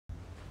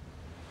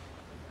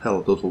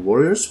Hello Total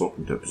Warriors,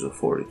 welcome to episode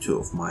 42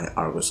 of my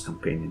Argos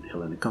campaign in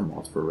Hellenika,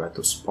 mod for Wrath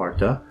of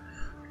Sparta.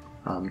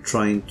 I'm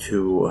trying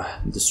to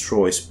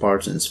destroy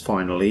Spartans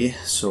finally,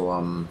 so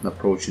I'm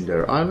approaching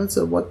their islands,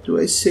 and what do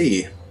I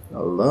see?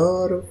 A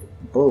lot of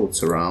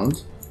boats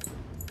around.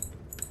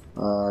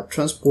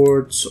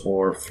 Transports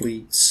or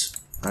fleets,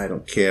 I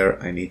don't care,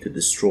 I need to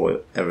destroy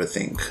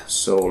everything.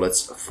 So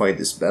let's fight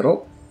this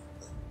battle.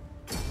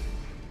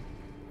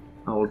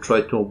 I will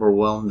try to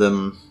overwhelm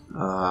them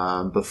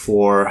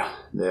before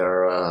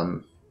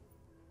their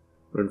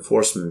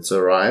reinforcements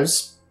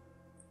arrives.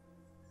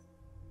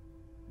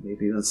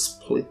 Maybe even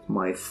split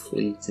my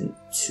fleet in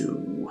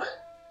two.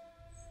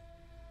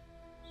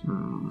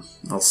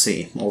 I'll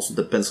see. Also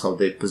depends how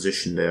they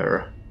position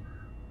their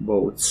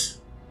boats.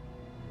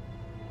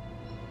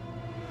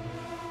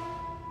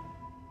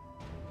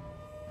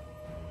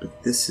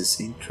 But this is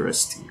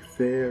interesting,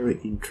 very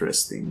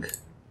interesting.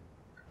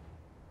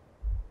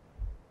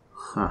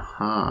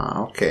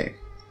 Haha, okay.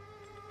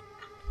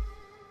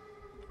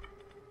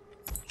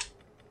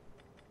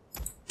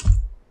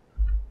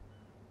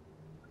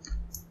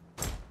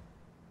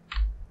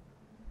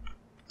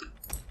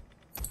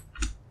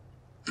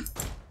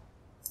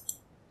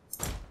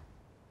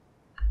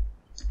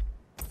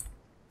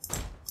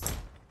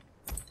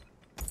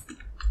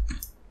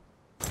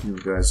 You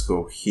guys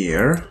go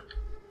here.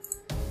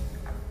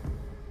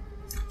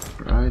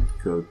 Right,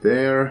 go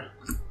there.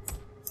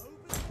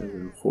 The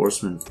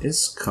reinforcement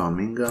is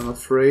coming, I'm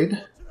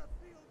afraid.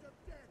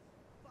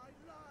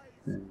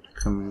 And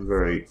coming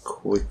very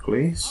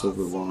quickly, so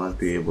we will not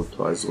be able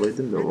to isolate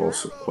them. They're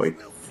also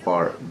quite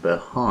far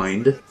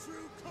behind.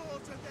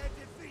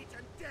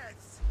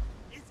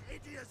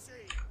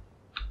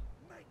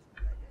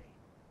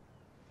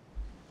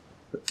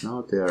 But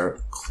now they are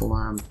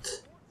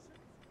clamped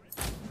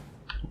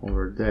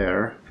over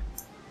there.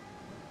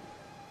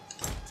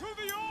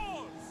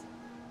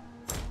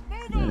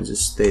 And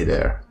just stay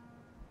there.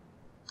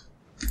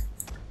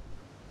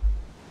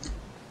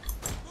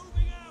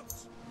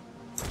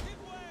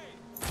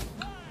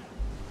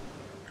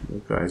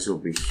 You guys will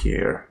be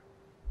here.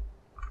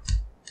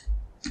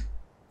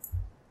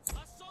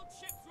 Assault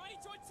ships ready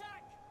to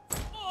attack.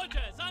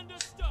 Orders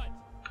understood.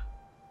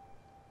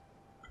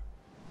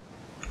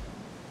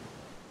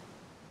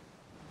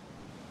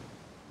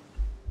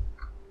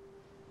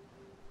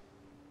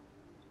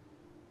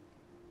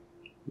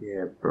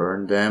 Yeah,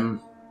 burn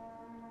them.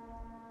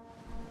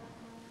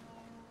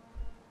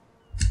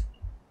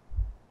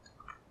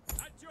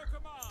 At your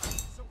command.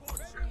 Support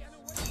ready and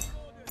awaiting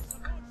orders.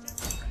 Support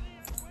ships ready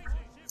and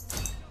waiting. Ships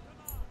at your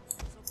command.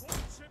 Support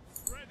ships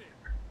ready.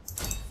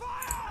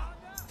 Fire!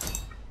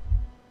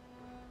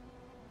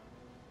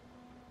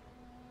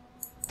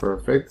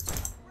 Perfect.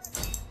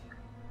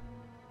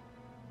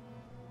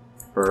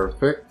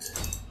 Perfect.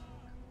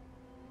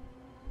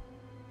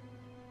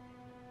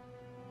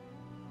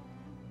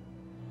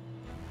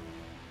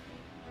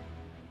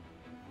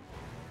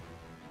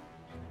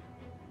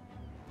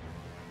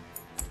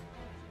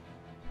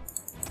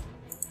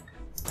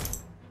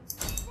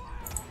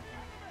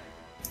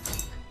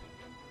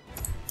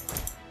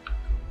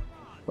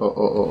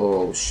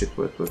 Oh, shit,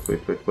 wait.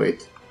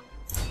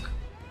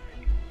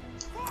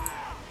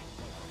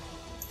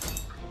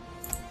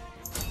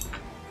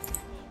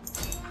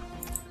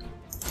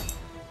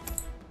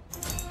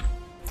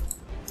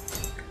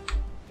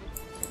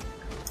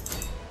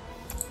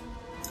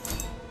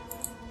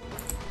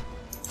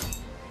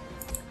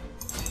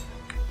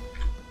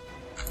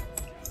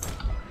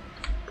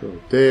 Go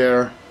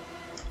there.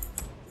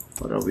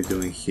 What are we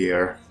doing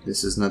here?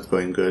 This is not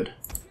going good.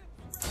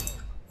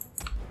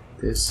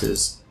 This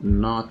is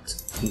not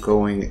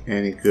going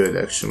any good,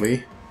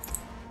 actually.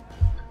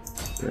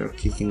 They're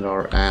kicking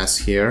our ass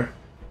here.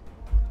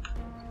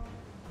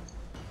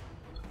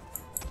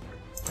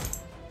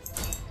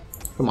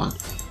 Come on.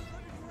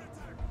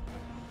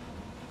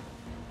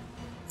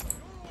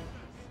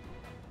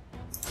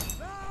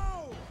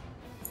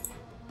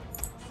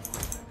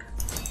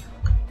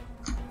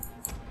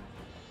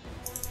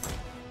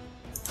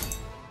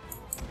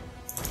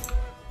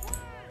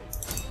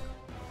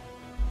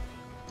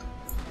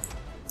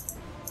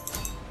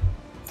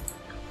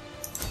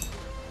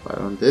 But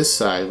on this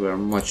side, we're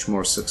much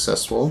more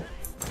successful.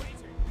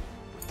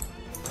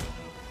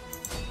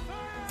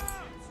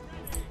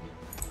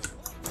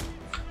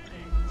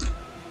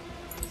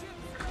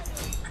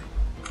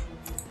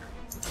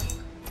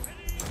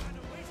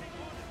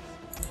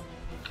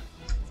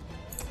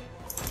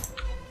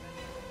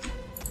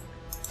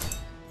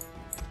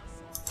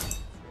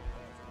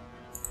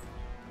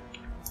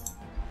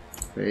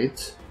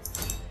 Wait.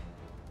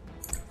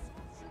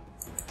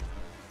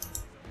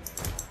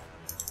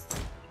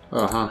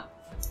 Uh-huh.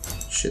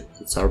 Shit,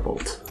 it's our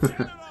boat.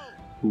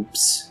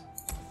 Oops.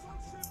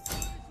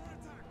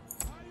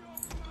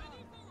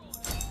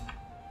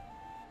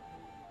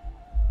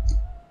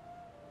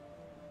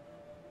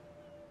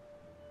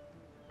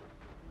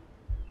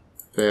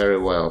 Very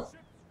well.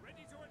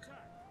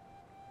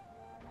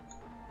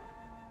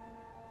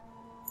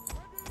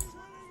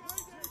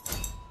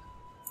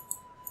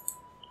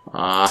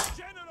 Ah,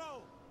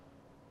 General!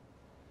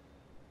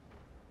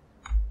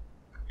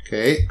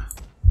 okay. Ships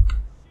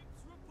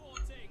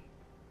reporting.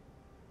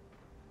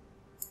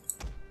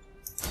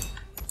 Ships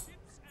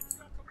at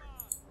your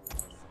command.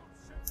 Assault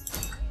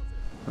ships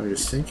reporting. Are you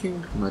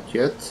sinking? Not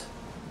yet.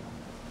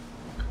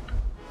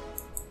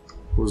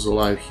 Who's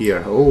alive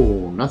here?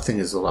 Oh, nothing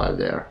is alive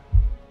there.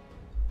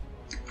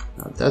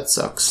 Now that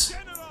sucks.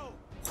 General!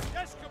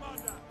 Yes,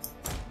 Commander!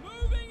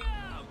 Moving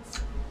out!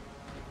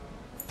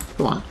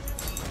 Come on.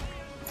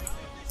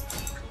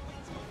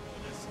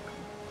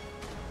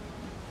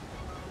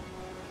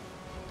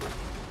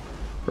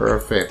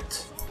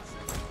 Perfect.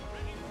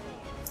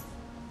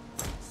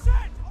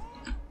 Set!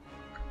 Crude and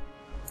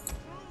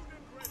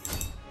ready.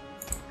 Your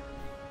orders.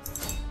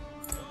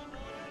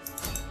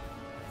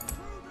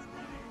 Crude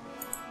and ready.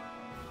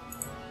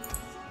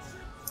 Assault ships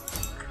ready for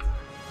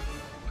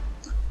attack.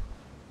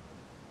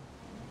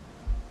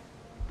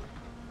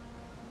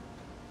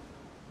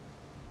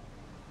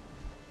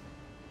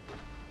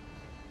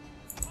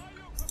 By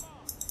your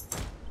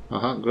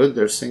command. Good,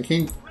 they're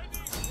sinking. Ready,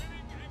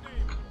 winning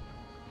aiming.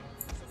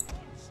 Support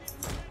ships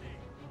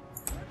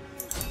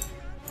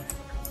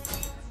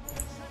ready.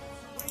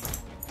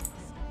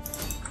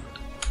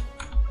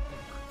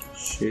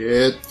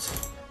 Shit.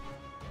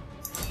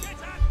 Get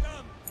at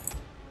them!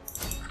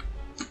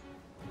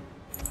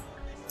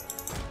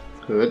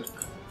 Good.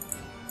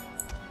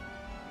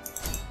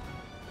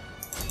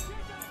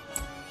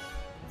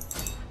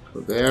 Go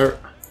there.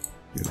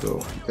 You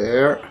go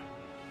there.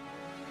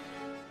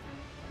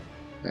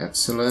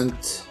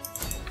 Excellent.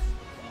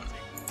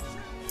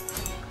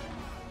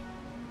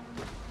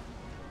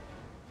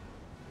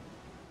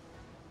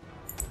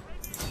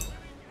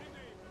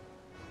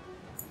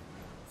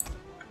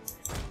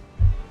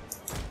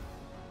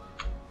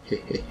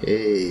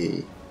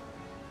 Hey.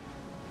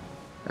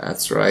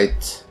 That's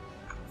right.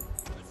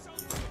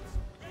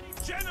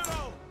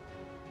 General!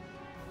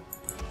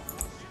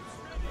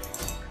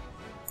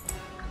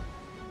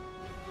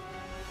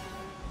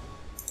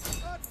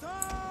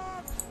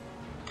 Attack!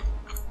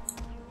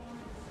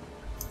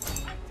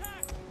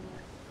 Attack!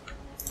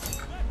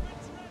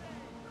 Weapons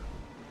ready!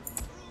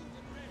 Crude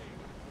and ready!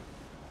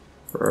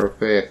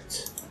 Perfect.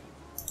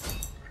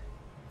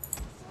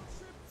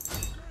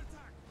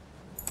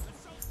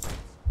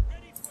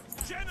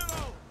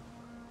 General!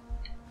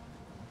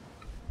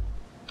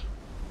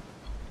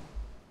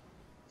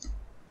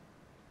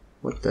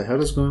 What the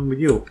hell is going with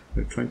you?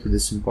 You're trying to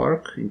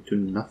disembark into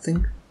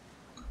nothing?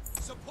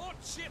 Support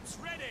ships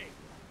ready!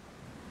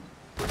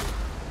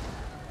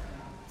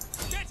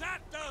 Get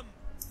at them!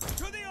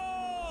 To the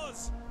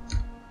oars!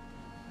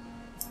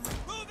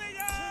 Moving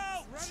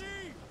out!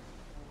 Ready!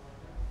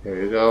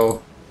 There you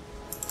go.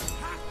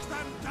 Hack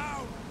them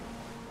down!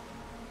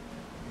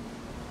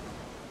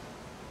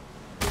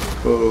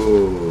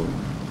 Boom.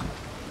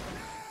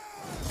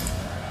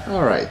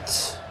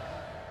 Alright.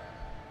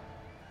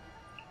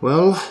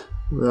 Well,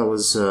 that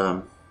was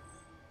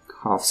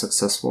half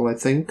successful, I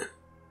think.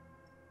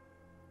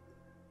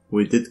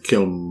 We did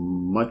kill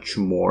much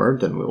more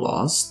than we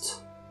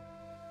lost.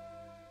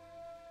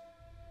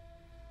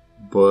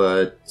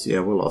 But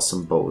yeah, we lost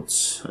some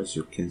boats, as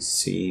you can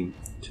see.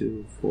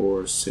 2,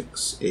 4,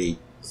 6, 8,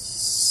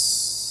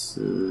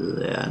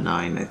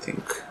 9, I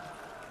think.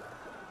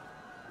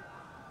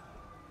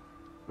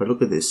 But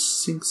look at this,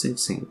 sink, sink,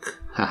 sink.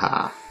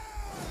 Haha.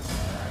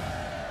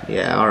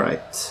 Yeah,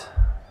 alright.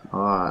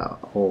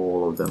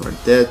 All of them are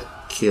dead.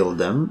 Kill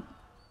them.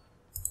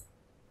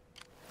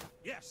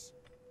 Yes!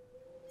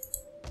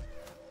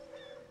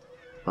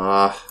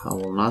 I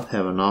will not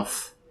have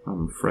enough,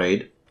 I'm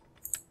afraid.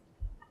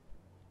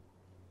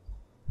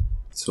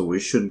 So we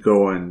should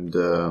go and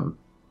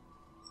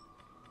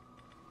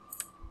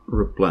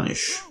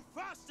replenish. Move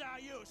faster,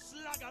 you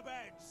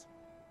slugabeds!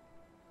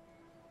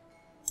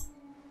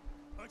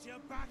 Put your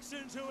backs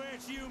into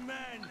it, you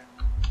men!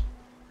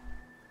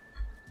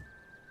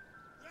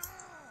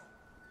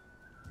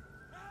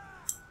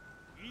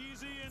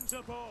 Easy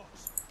into port!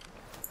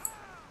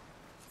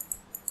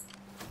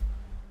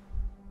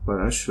 But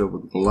I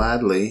would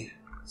gladly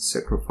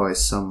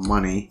sacrifice some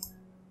money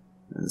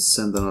and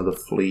send another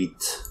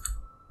fleet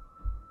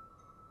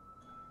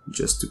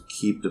just to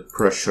keep the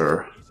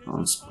pressure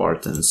on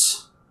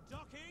Spartans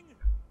Docking!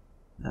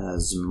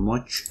 as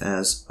much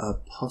as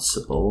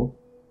possible.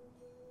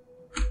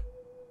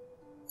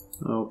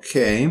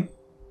 Okay,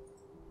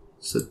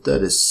 so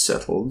that is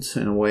settled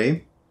in a way.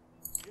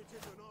 It is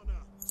an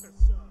honor to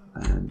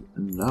serve. And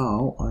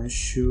now I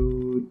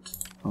should,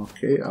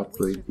 okay,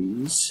 upgrade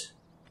these.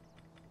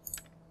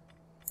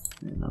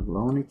 And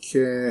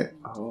Hellenika,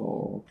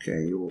 oh,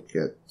 okay, you will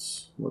get,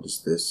 what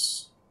is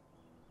this?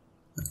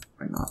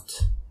 Why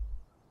not?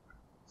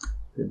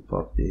 Pimp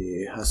up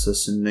the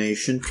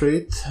assassination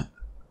trait.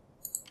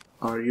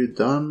 Are you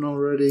done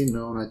already?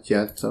 No, not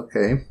yet,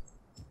 okay.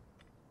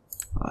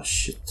 Ah,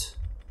 shit.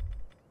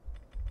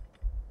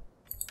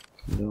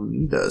 You don't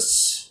need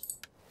us.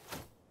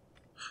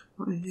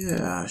 Oh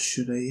yeah,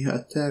 should I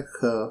attack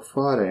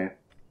Fare?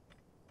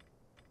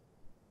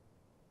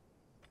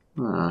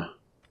 Ah.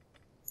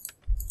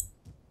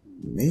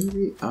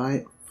 Maybe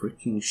I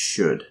freaking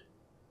should.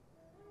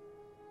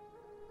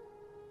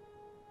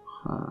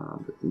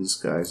 But these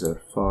guys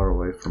are far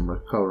away from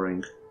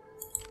recovering.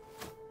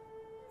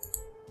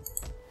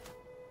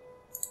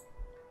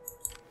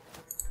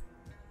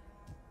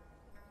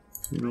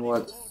 You know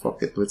what?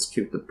 Fuck it, let's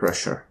keep the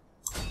pressure.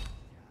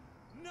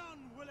 None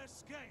will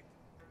escape.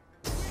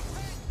 We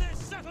take this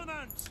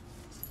settlement.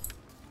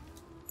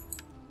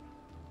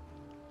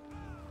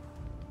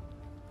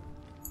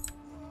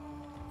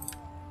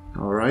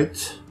 All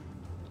right.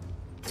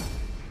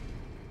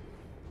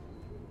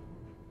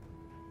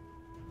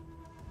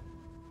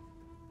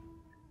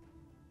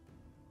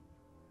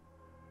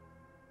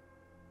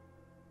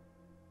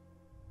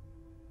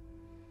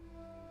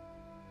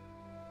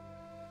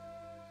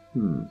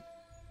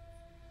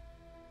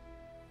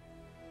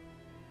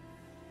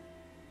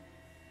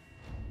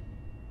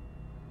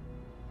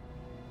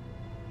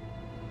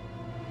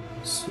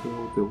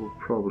 So they will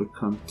probably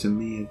come to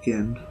me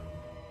again.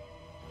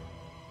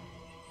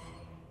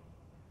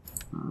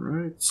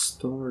 Alright,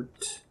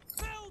 start.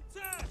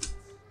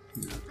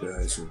 You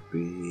guys will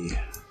be...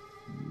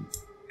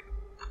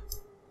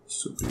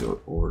 This will be your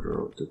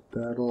order of the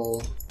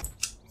battle.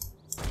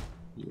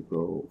 You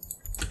go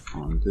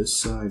on this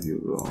side,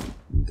 you go on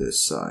this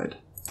side.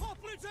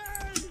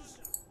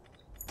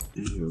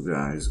 And you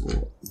guys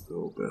will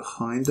go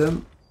behind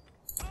them.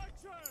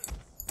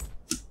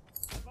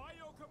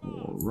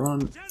 We'll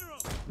run.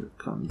 You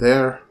come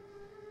there.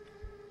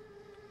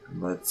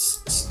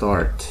 Let's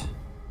start.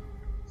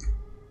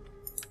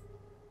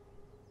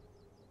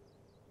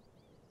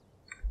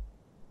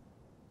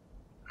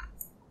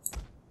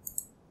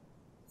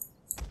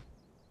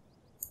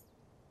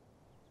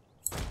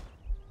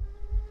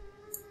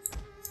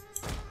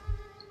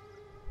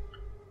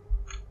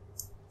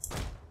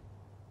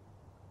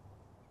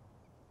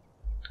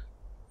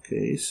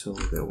 Okay, so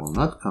they will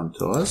not come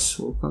to us,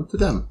 we'll come to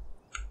them.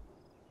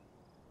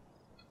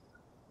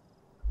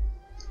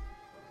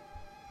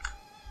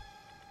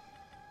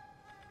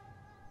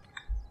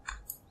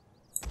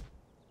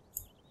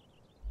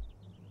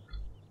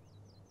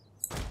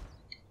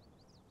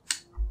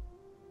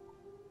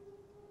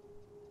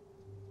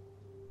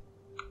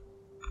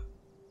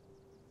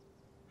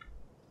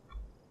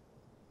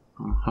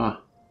 Uh-huh.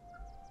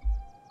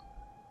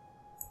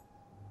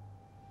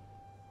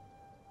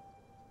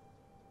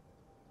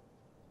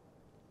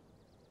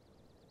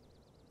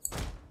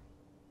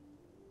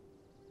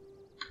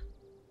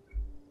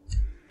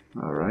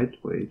 All right,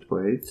 wait.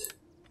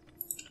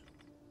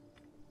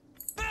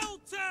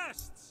 Field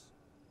tests.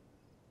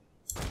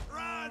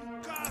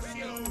 Run,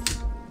 Garfield.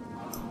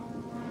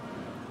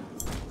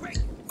 Quick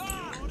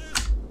march.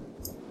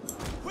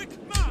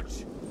 Quick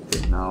march.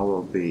 Okay, now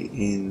we'll be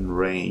in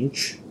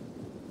range.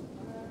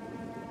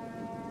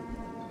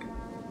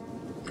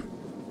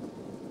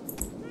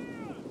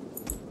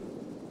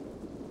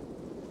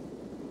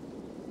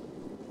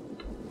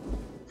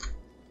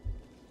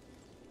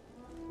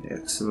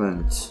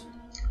 Excellent.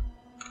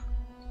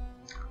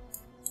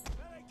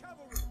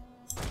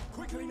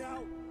 Quickly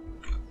now.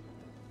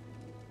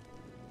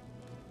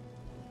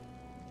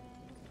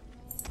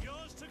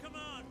 Yours to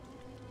command.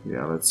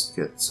 Yeah, let's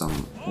get some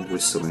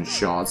whistling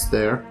shots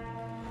there.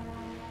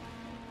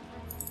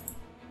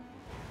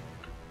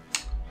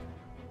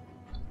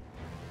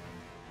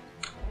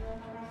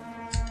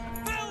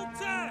 Field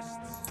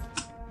tests.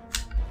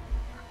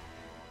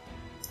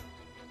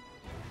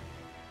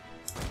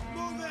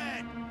 Move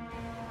it.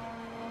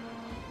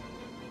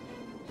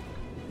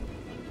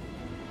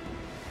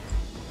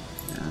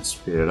 And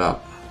speed it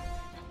up.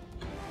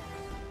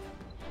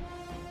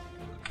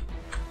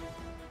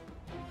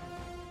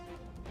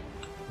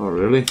 Oh,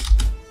 really?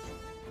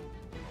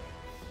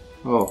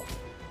 Oh.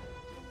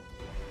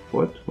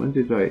 What? When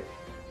did I...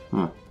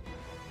 Huh.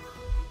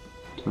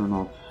 Turn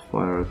off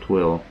fire at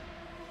will.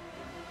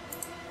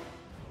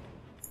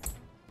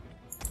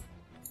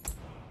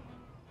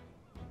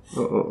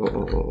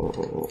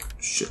 Oh,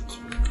 shit.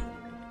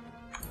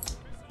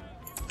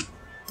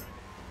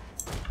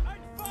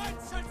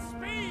 Advance at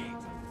speed.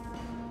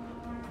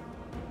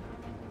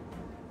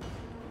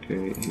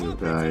 Okay, you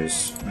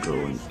guys go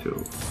into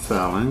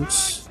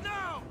phalanx.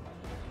 Now.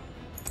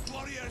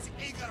 Warriors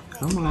eager for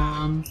Come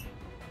on.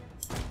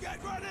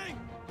 Get ready.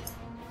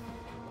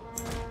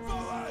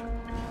 Forward.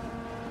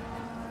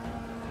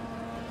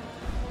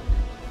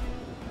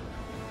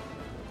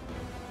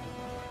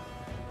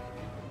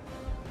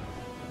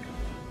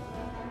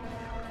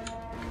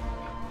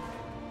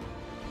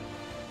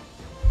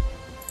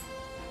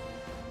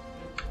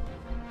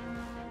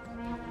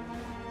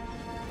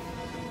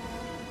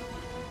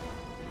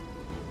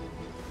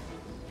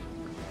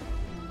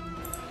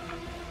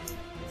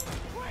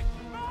 Quick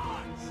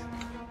march.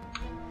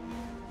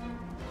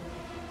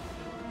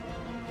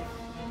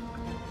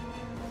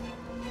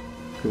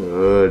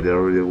 Good, they're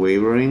already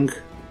wavering.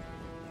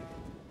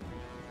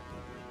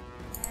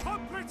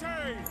 Hoplite.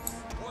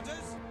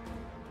 Orders.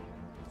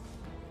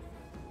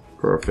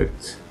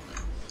 Perfect.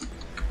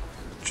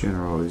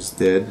 General is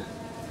dead.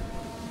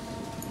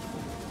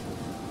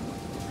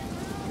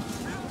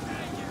 How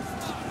dare you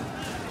stop?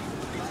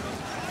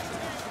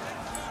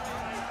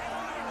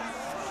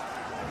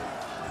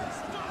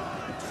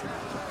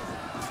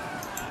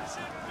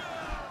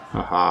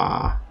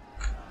 Haha.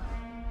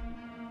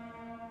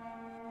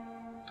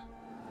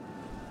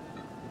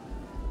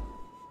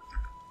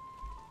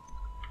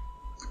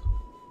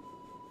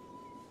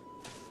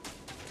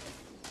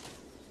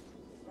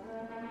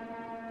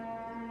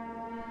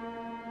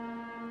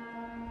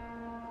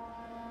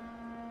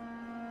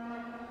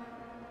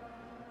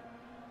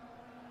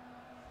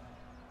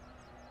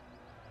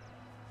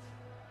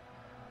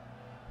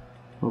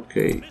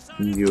 Okay,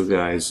 you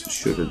guys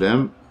shoot at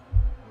them.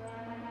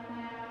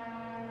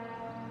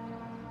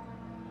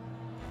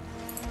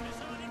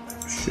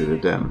 Shoot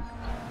at them.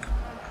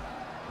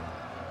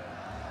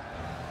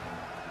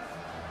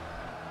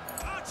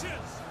 Archers!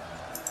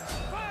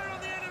 Fire on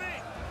the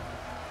enemy!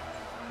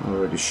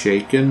 Already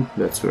shaken,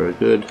 that's very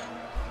good.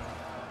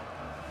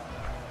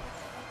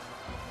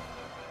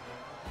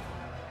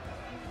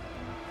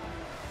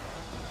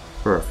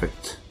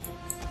 Perfect.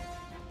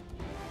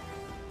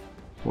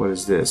 What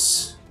is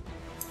this?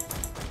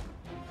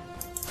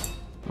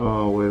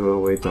 Oh,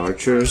 wait,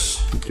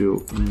 archers.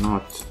 Do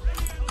not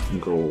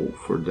go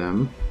for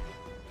them.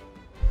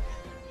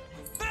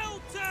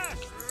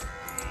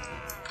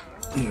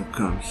 You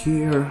come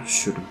here,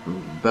 shoot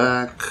them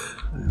back,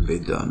 and be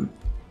done.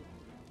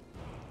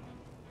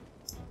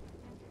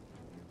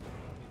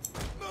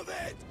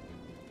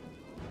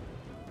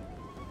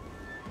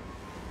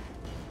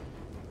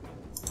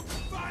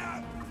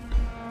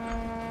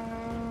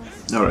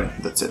 Alright,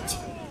 that's it.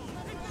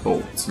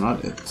 Oh, it's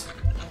not it.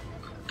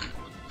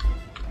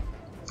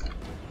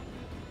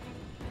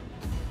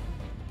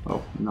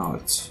 Oh, now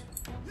it's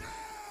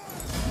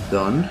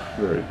done.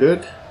 Very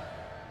good.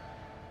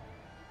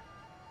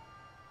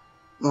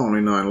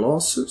 Only 9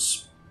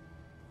 losses.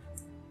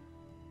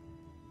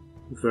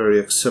 Very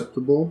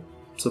acceptable.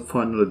 So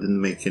finally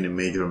didn't make any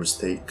major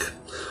mistake.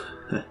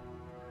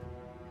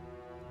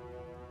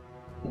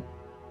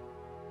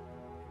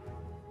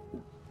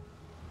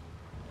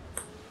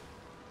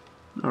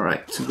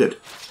 Alright, good.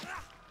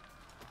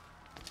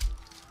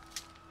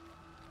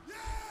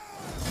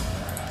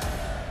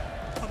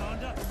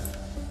 Commander!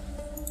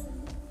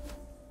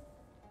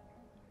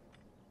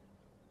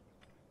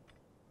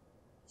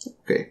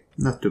 Okay,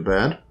 not too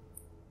bad.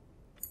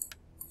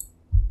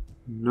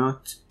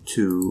 Not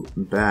too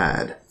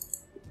bad.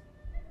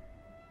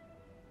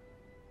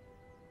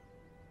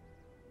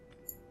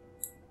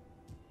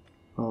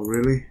 Oh,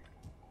 really?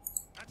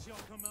 At your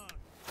command!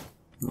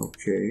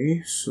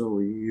 Okay, so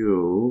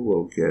you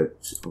will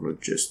get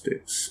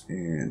logistics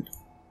and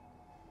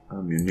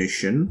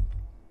ammunition,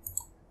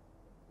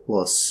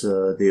 plus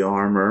the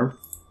armor.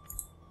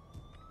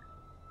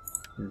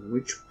 And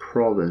which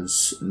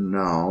province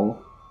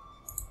now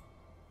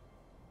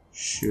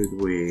should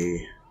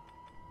we...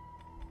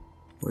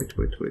 Wait.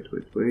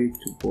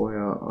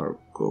 Boya, our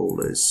goal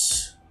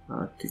is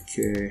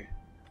Atike.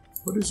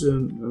 What is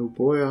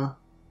Boya?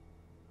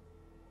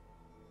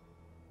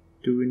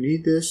 Do we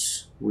need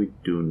this? We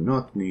do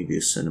not need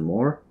this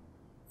anymore.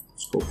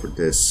 Let's go for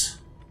this.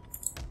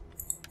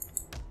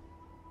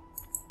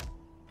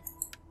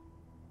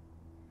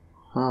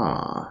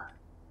 Ah,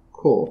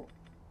 cool.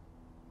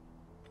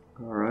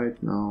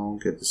 Alright, now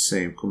get the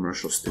same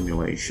commercial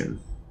stimulation.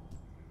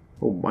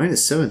 Oh,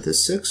 minus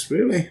 76?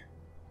 Really?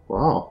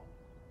 Wow.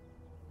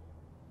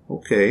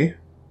 Okay,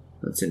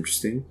 that's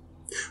interesting.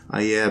 Ah,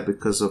 yeah,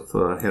 because of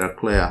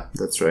Heraclea,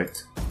 that's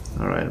right.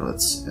 Alright,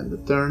 let's end the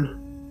turn.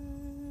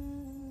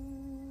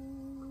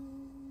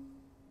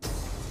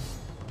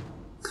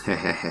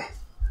 Hehehe.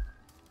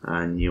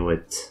 I knew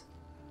it.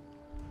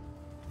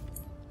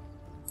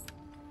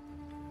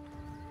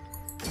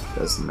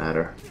 Doesn't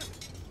matter.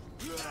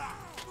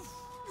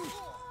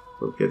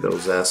 We'll get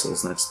those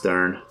assholes next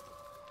turn.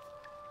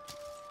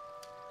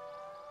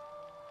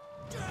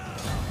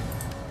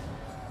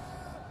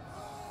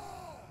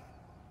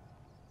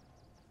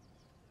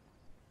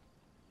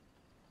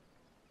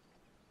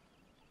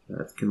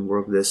 That can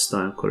work this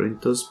time,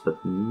 Corinthos,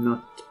 but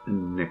not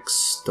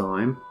next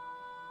time.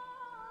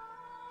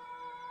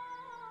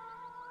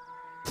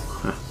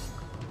 Huh.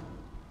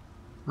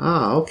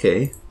 Ah,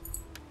 okay.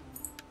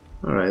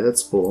 Alright,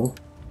 that's cool.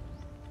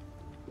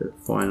 They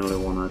finally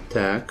wanna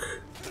attack.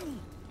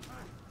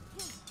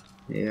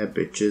 Yeah,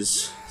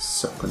 bitches.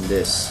 Suck on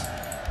this.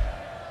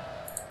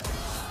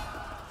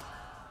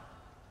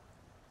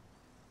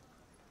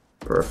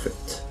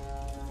 Perfect.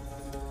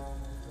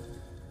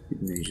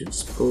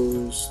 Nations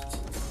post.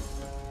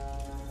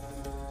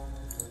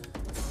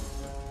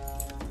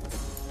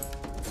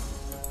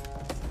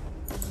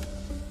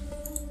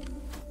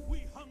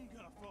 We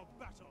hunger for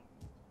battle!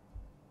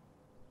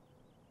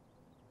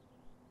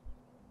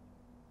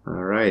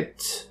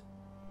 Alright.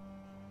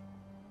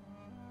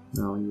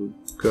 Now you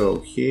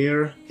go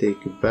here,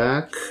 take it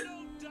back.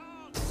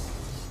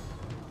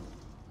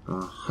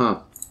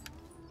 Uh-huh.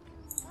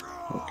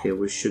 Okay,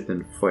 we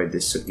shouldn't fight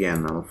this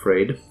again, I'm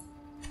afraid.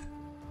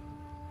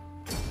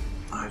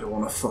 I don't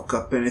want to fuck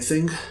up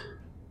anything.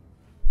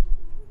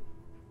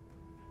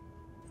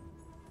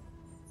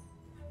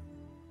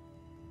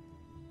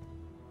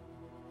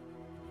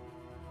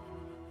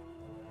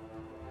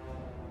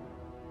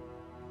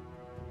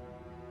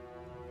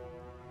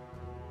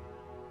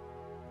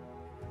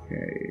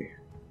 Okay.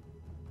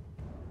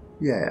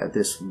 Yeah,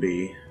 this would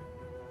be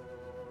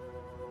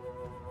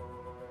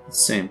the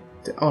same.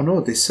 Oh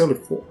no, they sell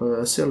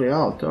it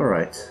out. All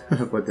right,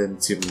 but then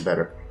it's even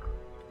better.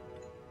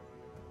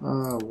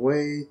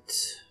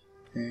 Wait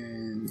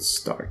and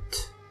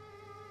start.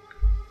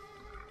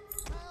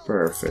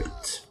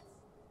 Perfect.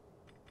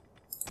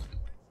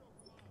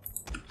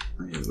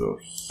 You go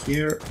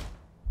here.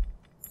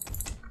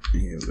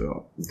 You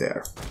go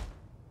there.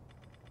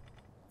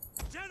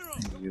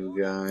 And you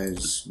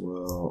guys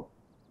will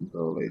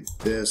go like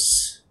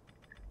this.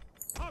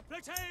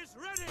 Hoplite is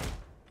ready.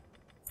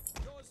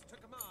 Yours to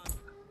command.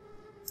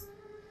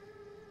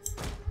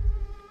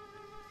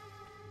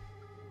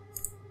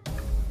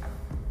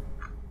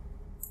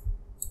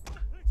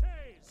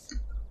 Hoplites!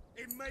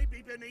 It may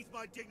be beneath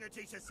my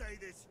dignity to say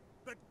this,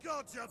 but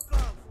God's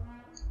above.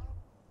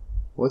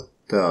 What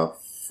the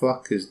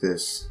fuck is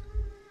this?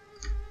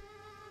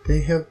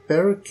 They have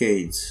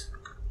barricades.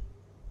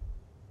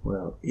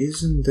 Well,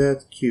 isn't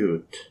that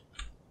cute?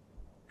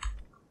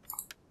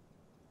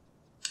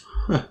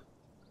 Huh.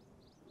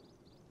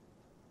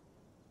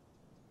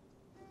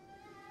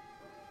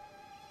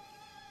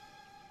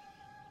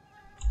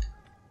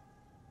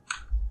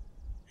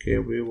 Okay,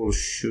 we will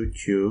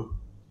shoot you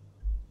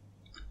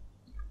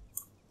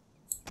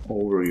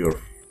over your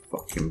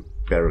fucking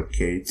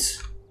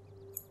barricades.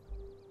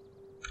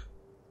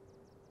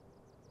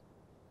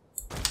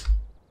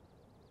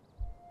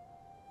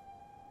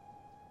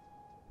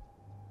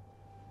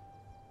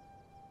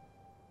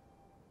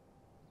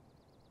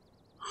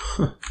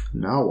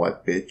 Now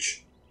what,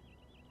 bitch?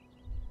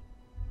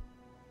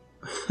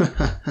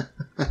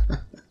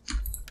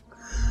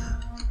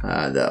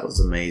 That was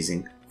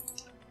amazing.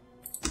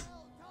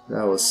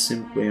 That was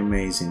simply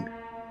amazing.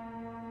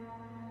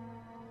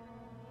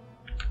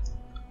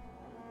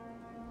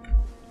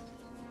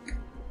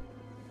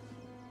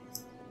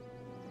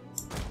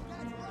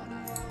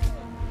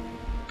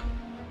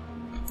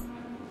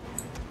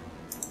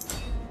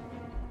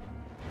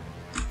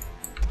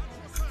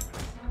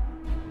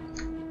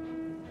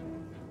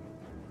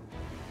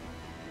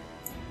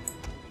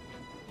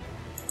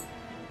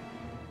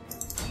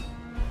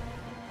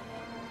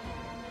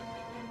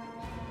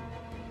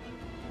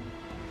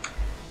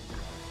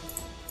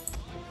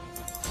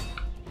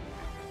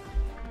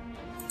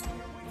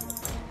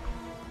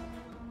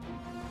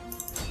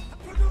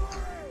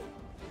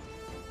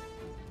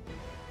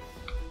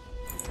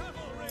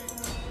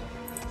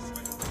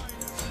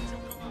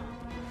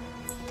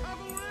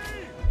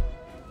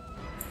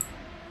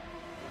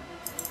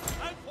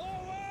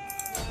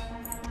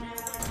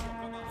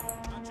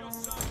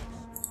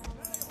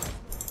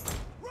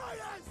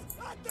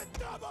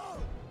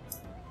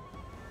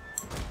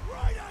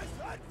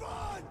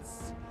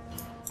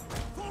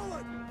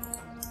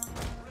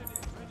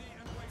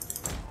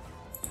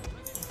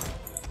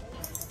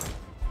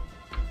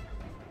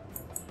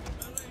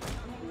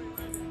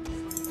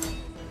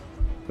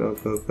 Go,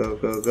 go, go,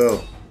 go,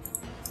 go.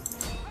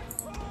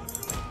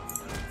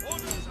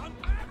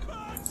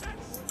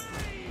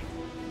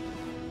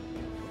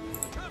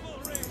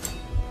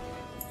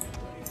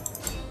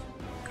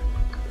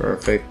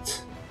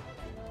 Perfect.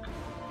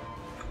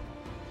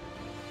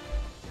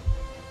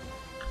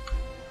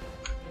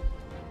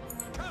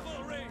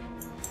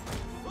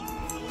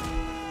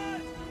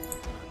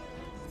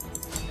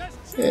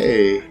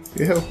 Hey,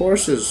 you have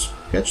horses.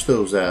 Catch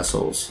those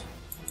assholes.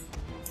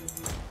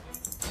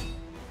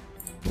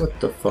 What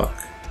the fuck?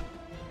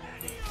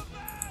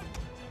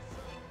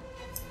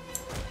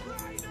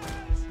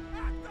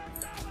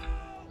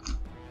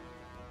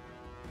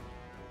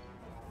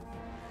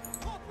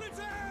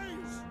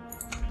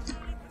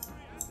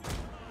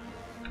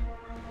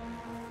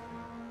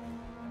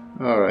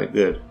 Alright,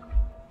 good.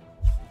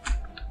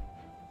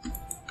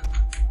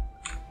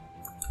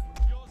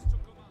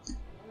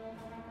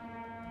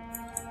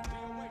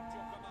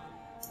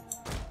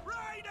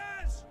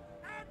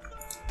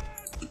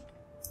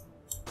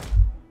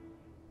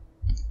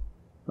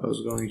 I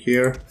was going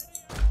here.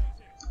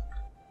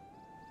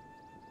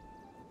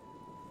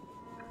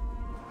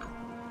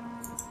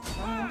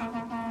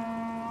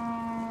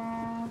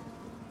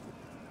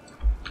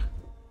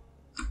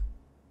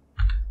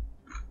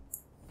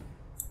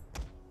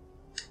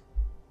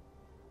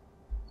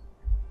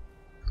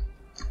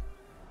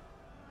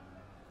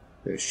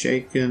 They're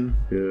shaken.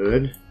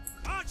 Good.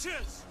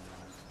 Archers!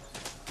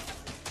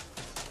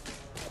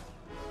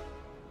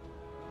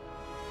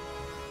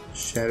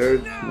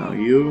 Shattered. Now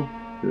you.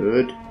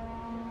 Good.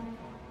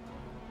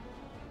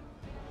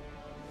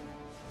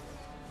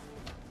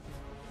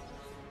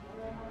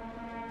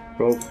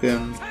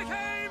 Broken. Take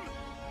aim!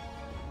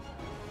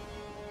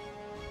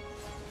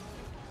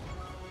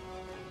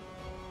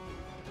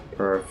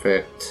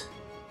 Perfect.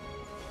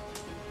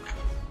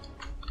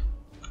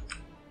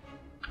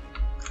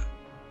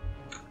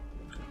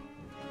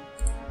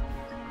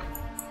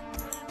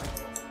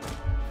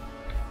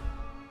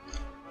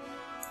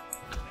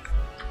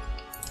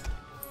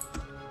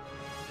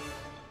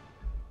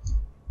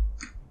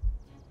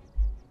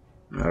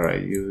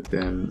 Alright, you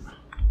then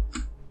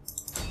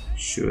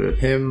Shoot at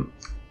him.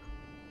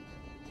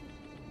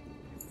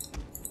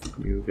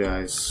 You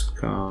guys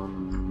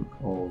come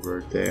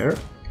over there.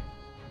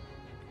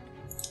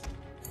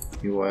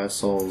 You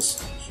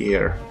assholes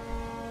here.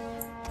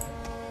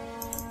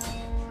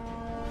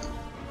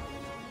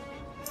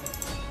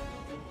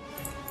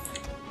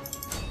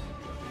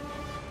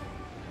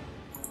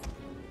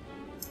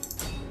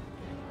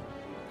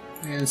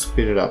 And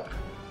speed it up.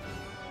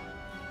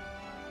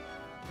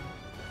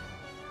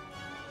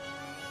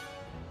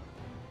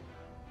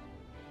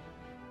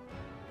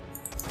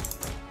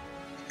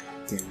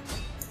 Damn.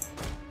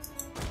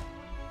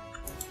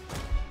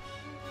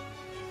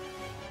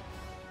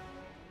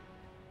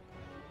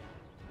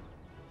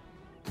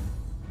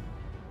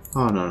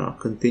 Oh no,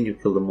 continue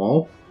kill them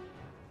all.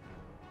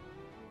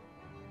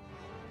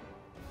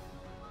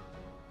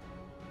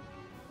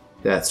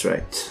 That's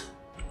right.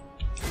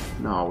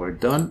 Now we're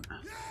done.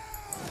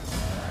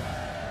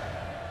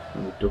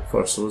 And we took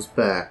Farcelus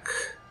back.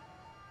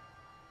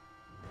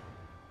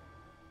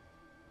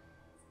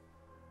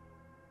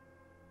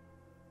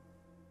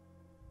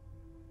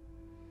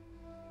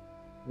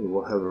 We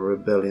will have a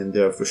rebellion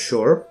there for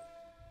sure.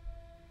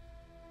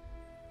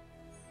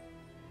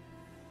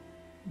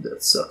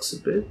 That sucks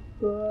a bit,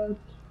 but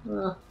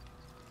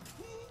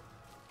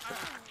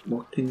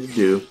what can you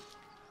do?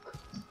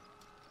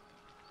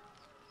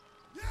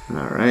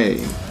 Alright.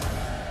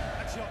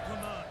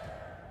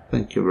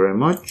 Thank you very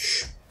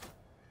much.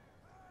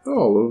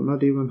 Oh, we'll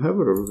not even have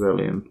a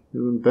rebellion.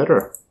 Even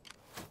better.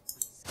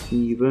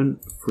 Even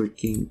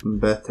freaking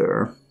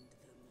better.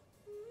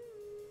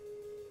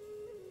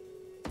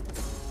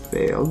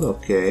 Failed,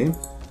 okay.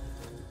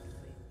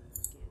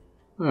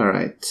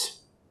 Alright.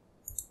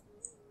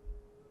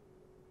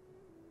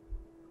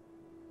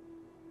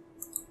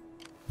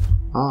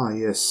 Ah,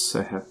 yes,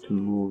 I have to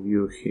move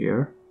you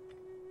here.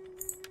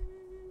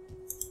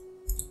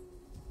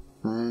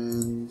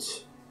 And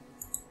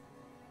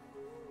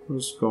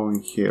who's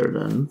going here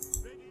then?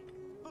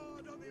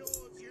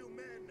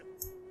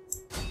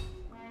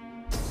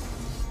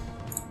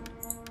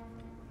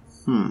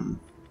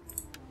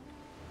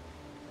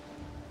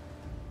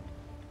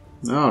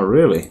 Oh,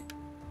 really?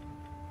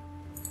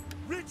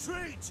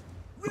 Retreat!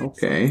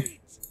 Okay. It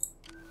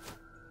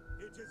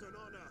is an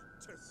honor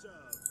to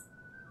serve.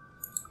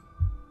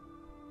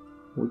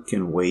 We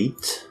can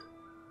wait.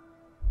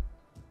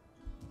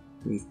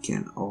 We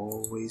can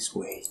always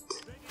wait.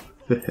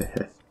 We need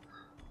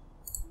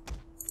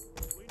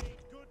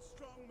good,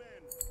 strong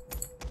men.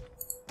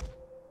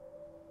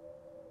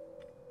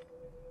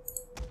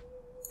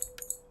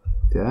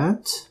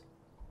 That.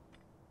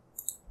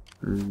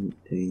 And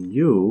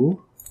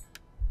you.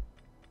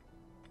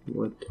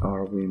 What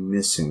are we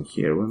missing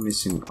here? We're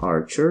missing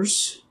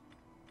archers.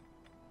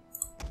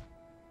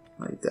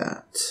 Like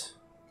that.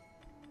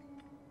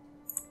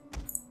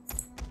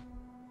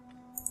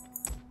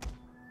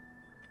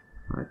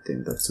 I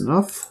think that's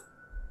enough.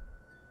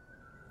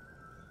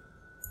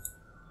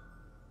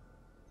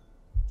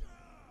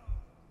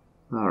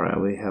 Alright,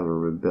 we have a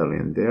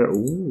rebellion there.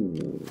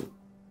 Ooh.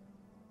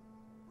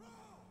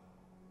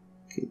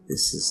 Okay,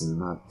 this is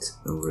not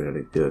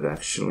really good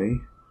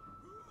actually.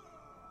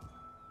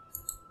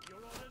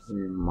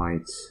 We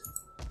might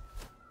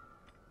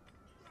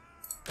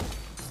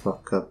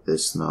fuck up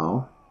this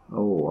now.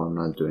 Oh, I'm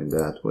not doing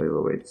that.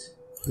 Wait.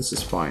 This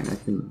is fine. I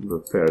can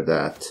repair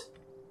that.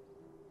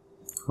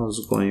 How's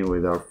it going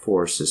with our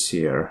forces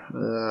here?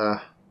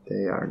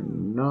 They are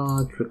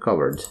not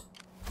recovered.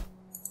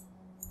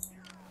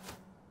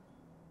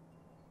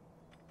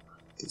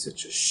 These are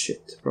just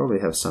shit. Probably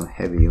have some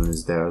heavy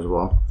units there as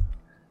well,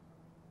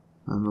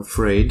 I'm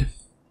afraid.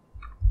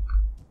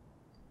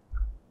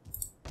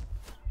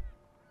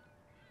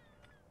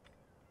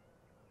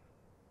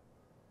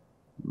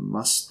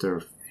 Muster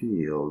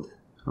field.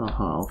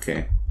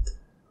 Okay.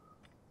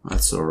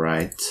 That's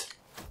alright.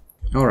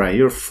 Alright,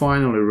 you're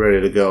finally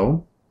ready to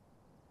go.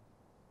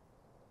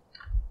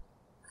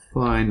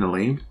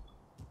 Finally.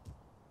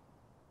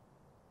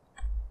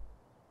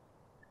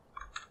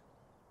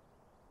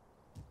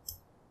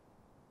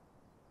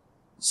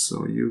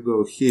 So you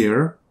go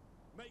here.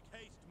 Make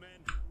haste, men.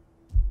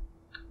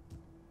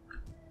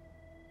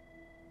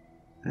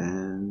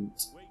 And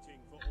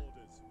Waiting for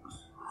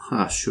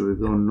orders. should we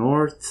go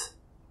north?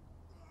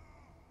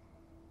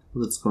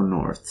 Let's go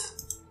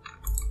north.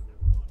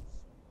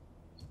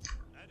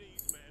 At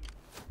ease, men.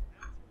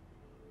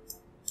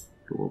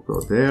 We'll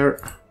go there.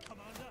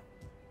 Commander.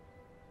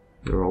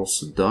 You're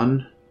also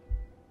done.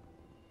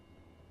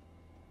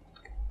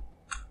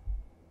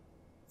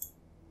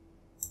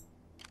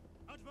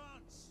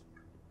 Advance.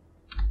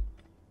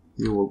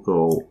 You will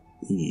go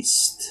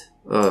east.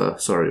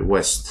 Sorry,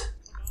 west.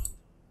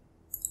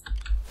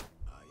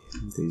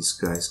 These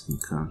guys can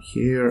come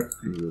here,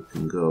 and you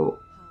can go.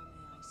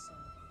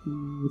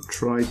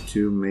 Try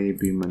to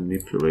maybe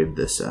manipulate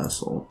this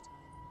asshole.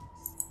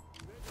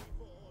 Ready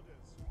for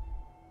orders.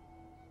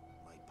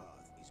 My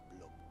path is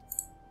blocked.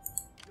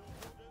 Your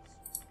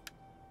orders.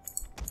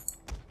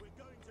 We're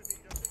going to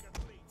need a bigger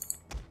fleet.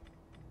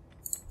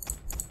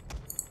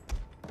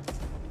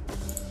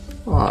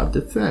 Ah,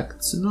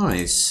 defects,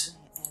 nice.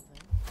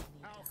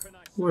 How can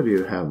I What do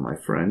you have, my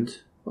friend?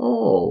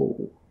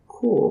 Oh,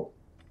 cool.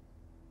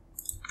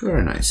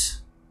 Very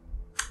nice.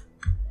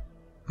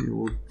 You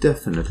will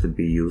definitely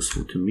be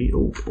useful to me.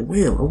 Oh, a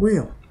whale, a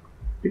whale.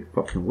 Big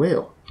fucking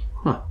whale.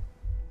 Huh.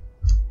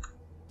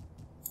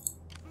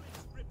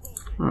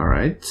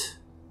 Alright.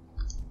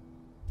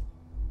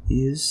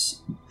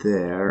 Is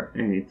there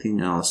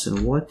anything else?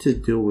 And what to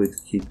do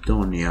with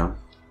Kidonia?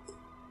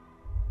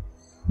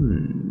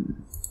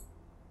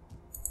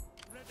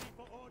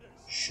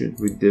 Should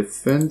we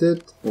defend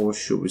it or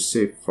should we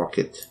say fuck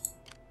it?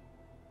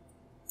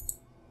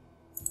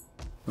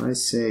 I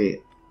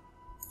say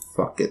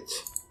fuck it.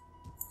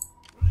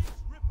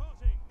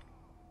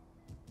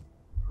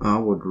 I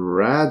would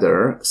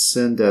rather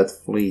send that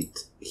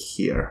fleet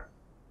here.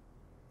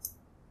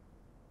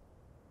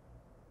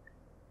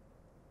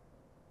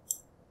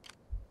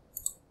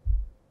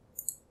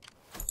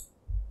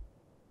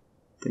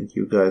 Think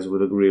you guys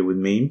would agree with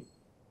me.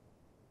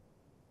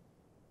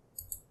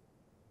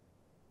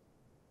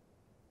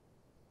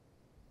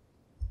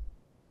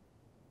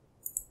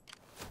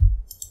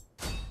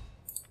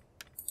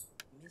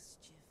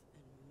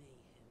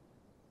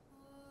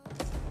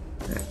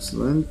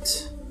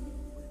 Excellent.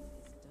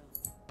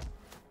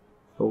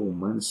 Oh,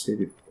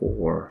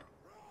 -84.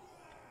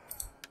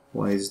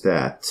 Why is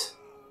that?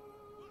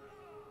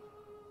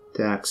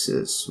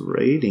 Taxes.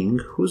 Raiding?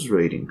 Who's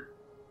raiding?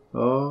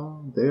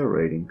 Oh, they're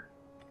raiding.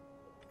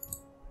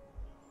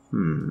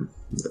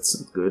 That's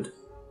not good.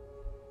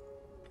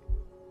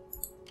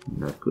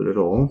 Not good at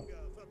all.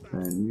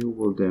 And you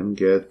will then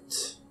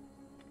get...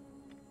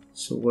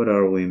 So what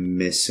are we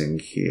missing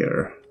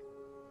here?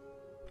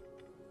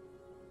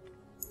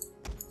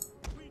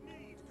 We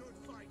need good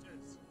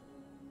fighters.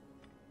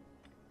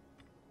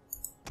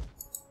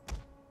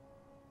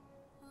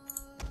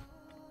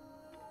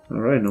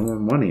 Alright, no more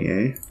money,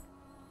 eh?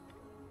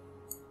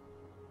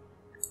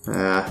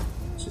 Ah,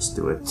 just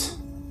do it.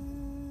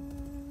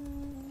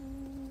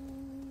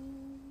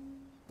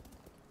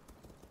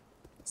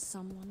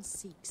 Someone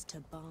seeks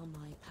to bar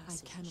my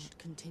passage. I cannot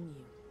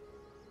continue.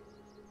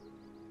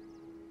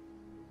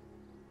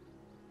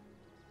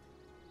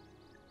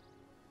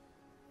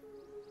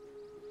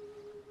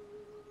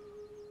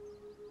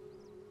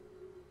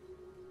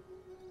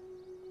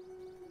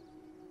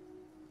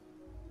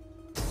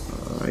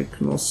 Alright,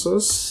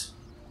 Knossos.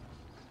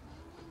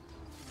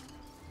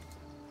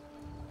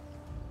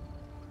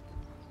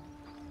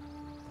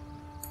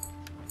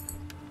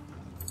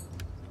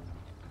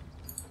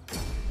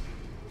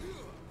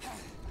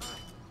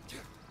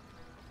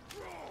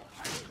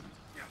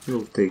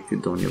 We'll take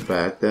it on your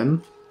back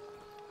then.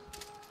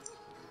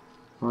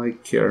 I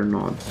care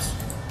not.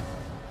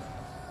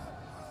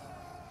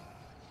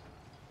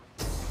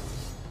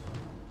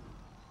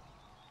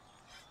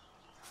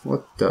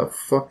 What the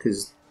fuck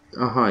is...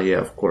 Aha, yeah,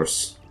 of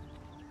course.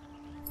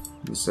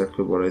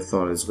 Exactly what I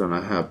thought is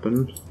gonna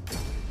happen.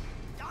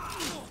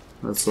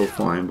 That's all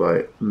fine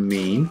by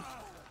me.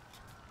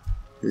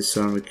 This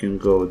army can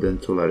go then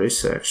to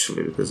Larissa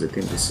actually, because I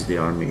think this is the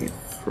army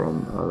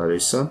from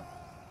Larissa.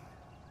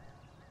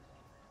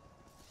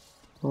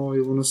 Oh,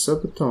 you wanna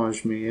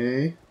sabotage me,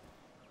 eh?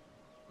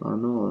 Oh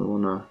no, I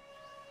wanna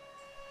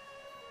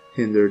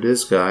hinder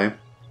this guy.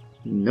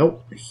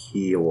 Nope,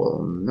 he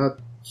will not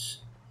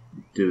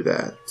do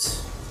that.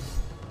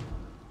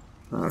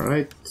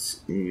 Alright,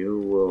 you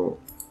will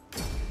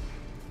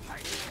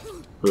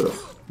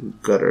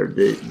gutter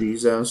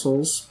these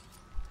assholes.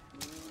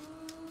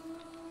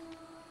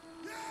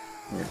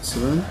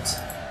 Excellent.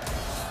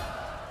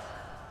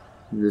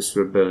 This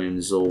rebellion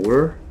is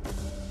over.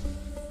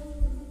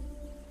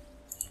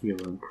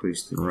 He'll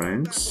increase in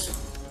ranks.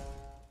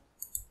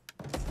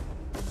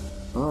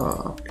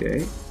 Ah,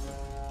 okay.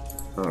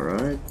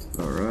 Alright,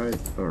 alright,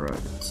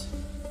 alright.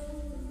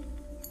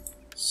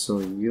 So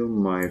you,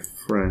 my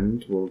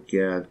friend, will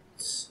get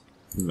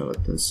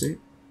militancy.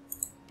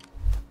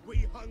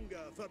 We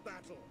hunger for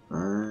battle.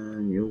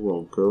 And you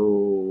will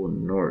go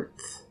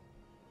north.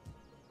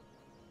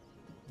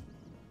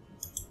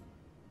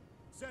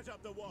 Set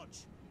up the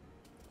watch.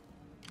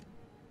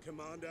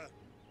 Commander.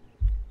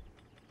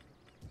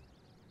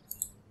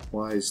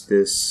 Why is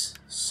this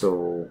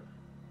so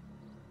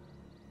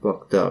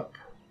fucked up?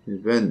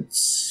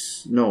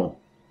 Events. No.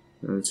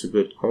 It's a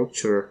good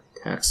culture.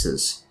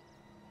 Taxes.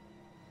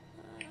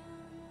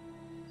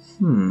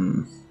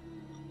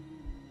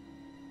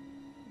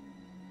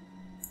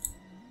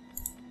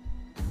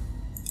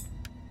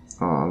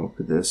 Oh, look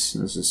at this.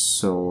 This is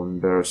so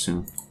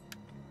embarrassing.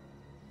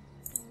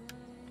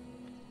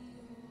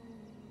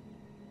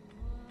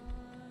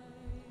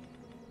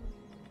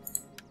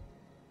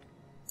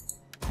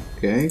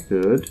 Okay,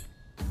 good.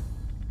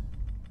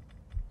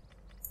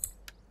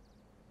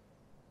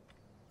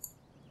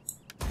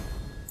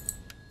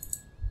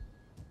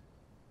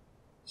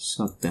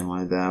 Something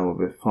like that will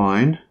be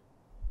fine.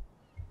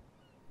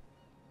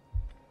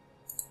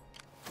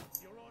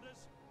 Your orders?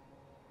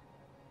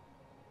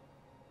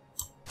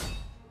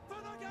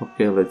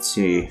 Okay, let's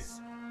see.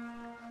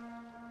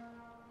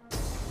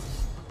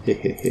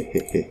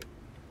 Hehehehe.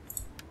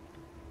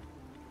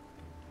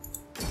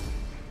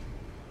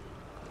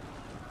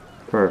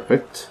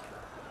 Perfect.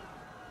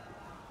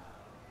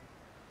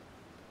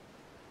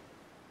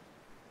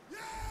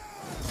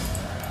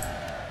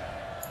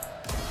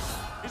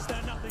 Is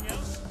there nothing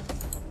else?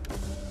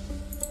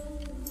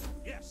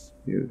 Yes.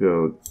 You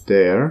go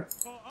there,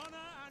 For honor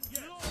and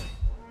glory.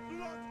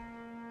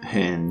 Blood.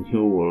 and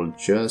you will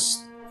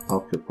just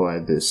occupy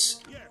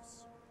this.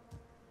 Yes.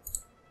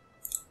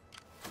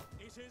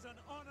 It is an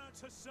honor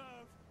to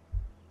serve.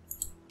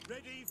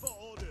 Ready for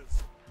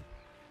orders.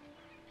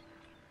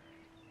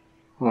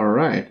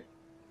 Alright.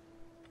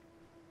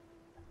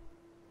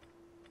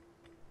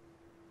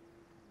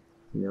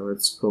 Yeah,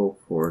 let's go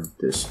for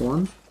this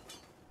one.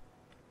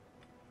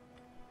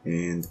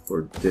 And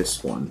for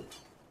this one.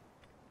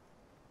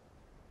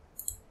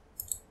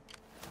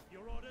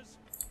 Your orders?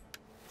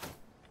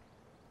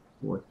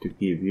 What to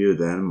give you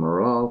then?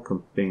 Morale,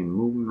 campaign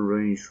movement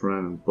range,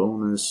 ramming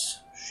bonus,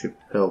 ship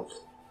health.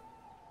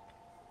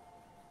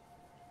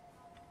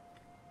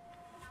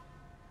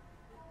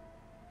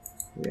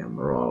 Yeah,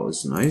 morale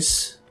is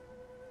nice.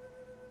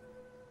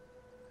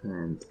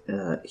 And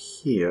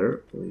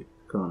here we're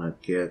gonna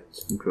get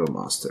Drill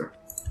Master.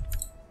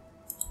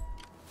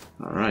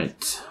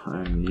 Alright,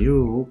 and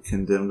you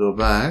can then go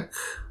back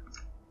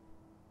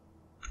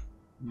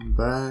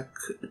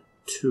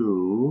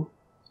to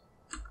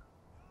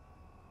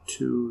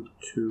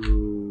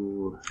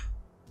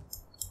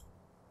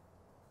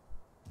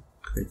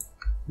okay,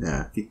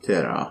 yeah,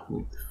 Kitera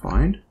will be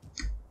fine.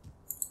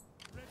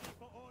 Ready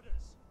for orders.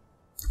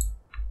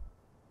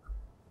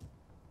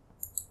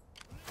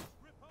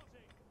 Police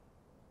reporting.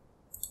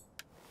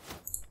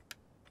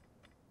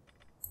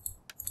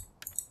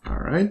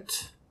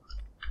 Alright.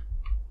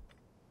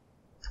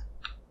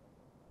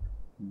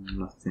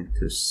 Nothing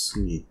to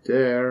see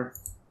there.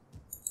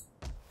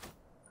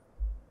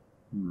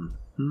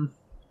 Mm-hmm.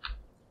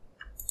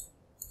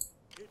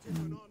 It is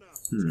an honor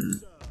to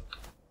serve.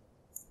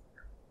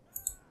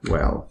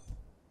 Well,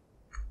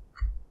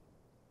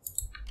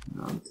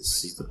 now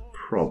this is the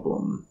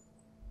problem.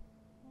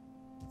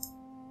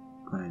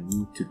 I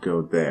need to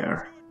go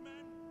there.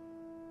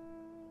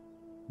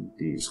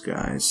 These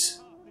guys.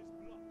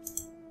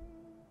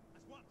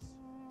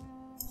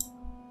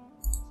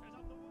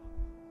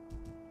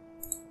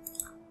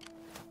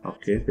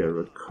 Okay, they're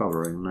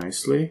recovering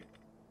nicely.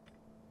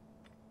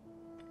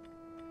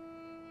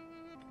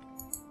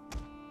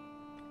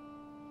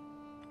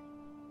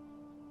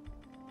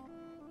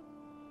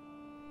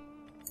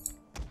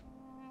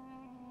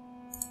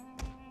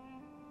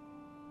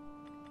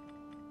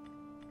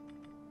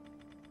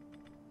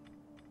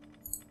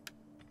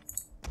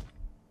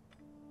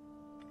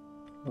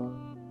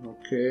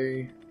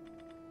 Okay.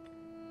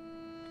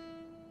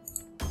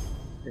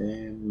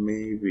 And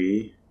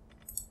maybe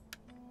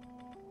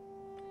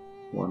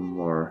one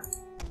more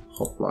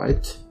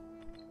hoplite.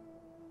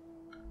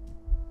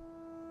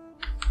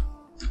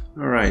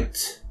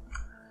 Alright.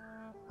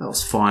 That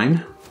was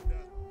fine.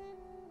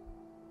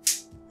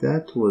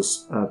 That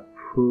was a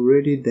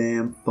pretty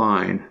damn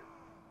fine.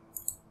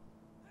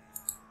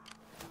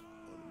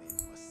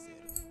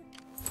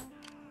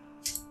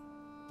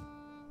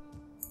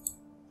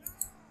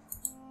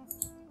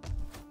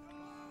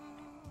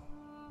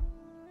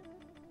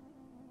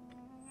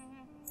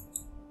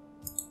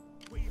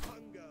 We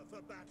hunger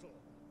for battle.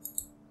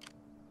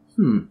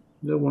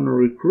 They want to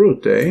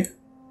recruit, eh?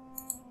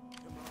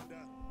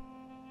 Commander.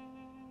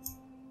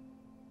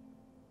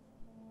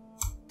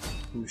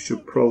 We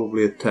should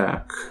probably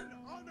attack.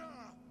 Honor.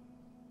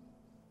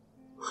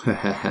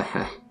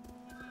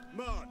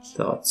 March.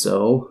 Thought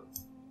so.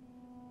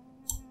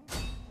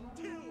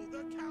 Kill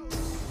the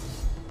cowards.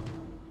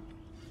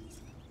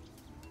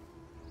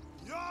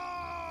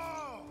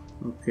 Yeah!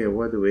 Okay,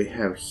 what do we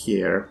have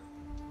here?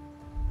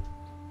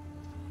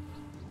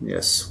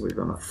 Yes, we're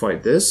gonna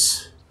fight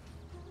this.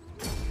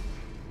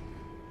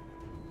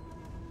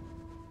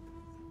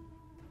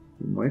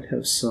 We might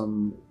have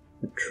some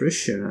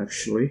attrition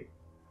actually.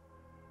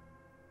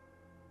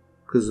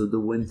 Because of the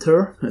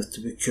winter, have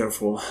to be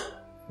careful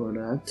for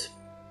that.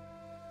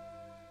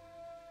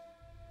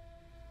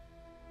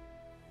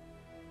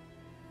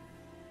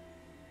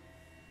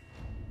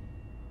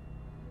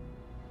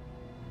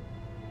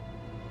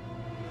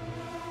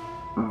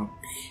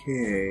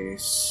 Okay,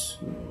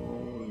 so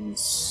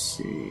let's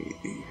see.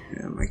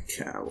 Yeah, my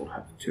cat will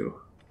have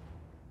to.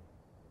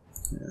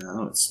 Yeah,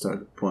 let's start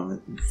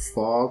deployment in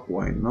fog.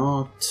 Why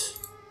not?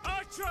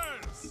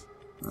 Archers!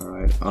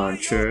 Alright,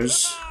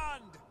 archers.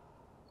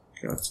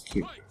 Okay, let's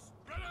keep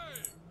Ready!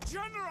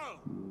 General!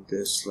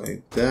 this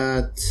like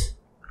that.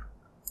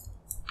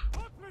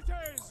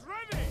 Hoplite is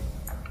ready!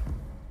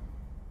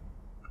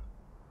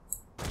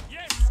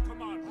 Yes,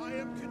 Commander! I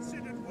am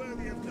considered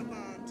worthy of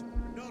command,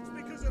 not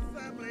because of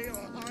family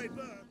or high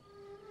birth.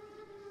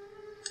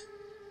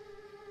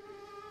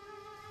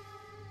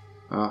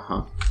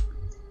 Uh-huh.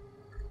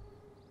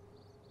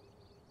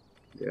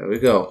 There we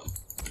go.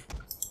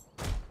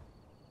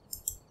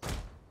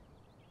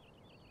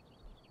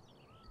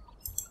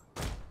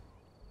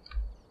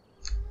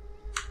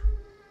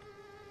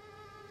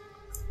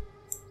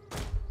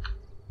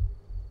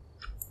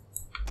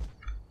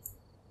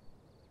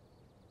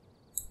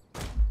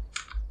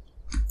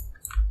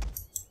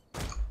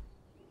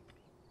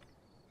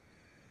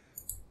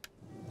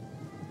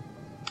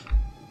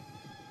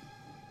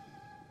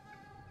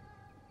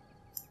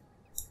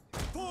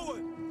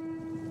 forward.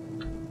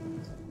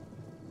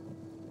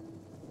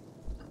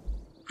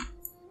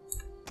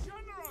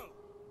 General.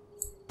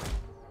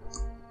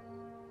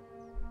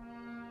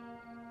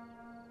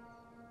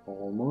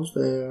 Almost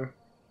there.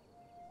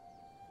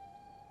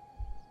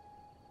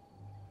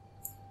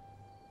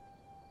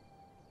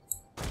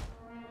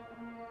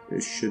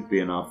 This should be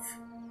enough.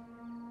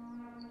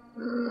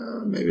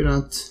 Maybe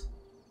not.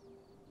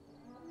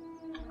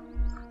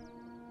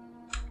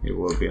 It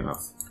will be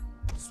enough.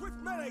 Swift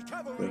melee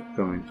cavalry. They're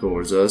coming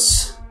towards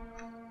us.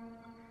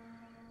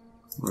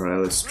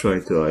 Alright, let's try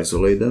to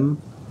isolate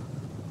them.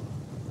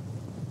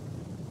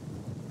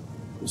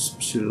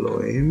 Just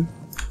slow aim.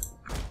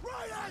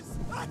 Riders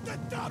at the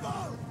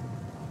double.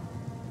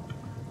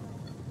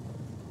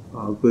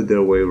 Oh, good,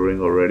 they're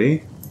wavering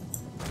already.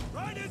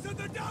 Riders at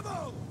the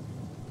double.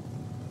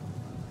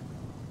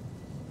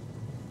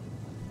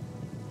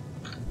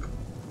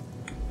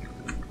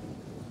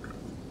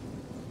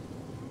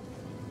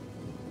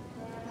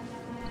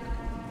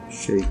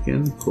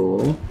 Shaken,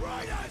 cool.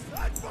 Riders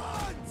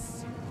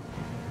advance.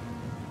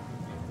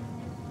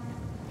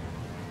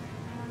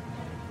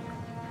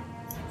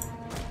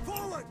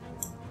 Forward.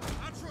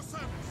 At your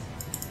service.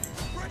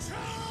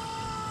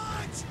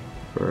 Recharge.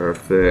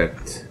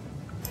 Perfect.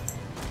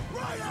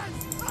 Riders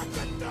at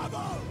the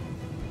double.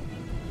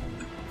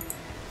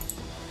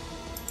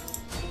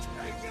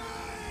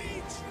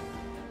 Engage.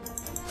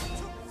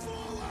 To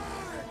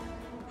forward.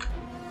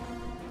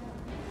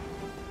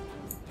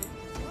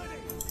 Ready.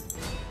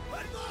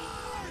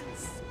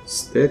 Advance.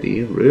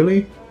 Steady,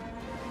 really?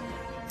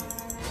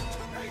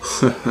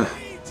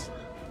 Engage.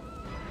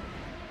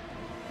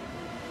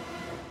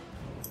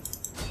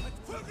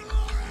 For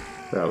glory.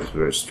 That was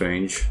very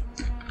strange.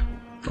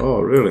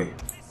 Oh, really?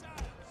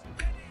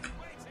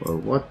 Well,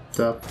 what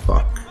the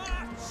fuck?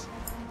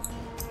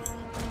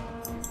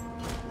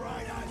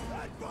 Riders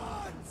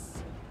advance.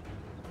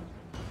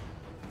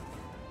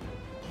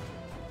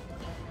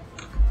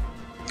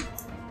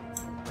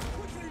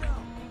 Quickly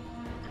now.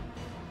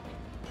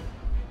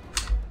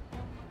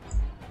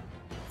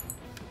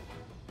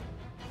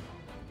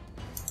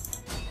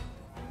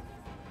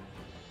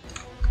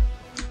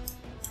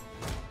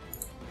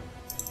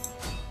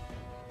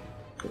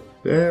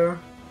 There.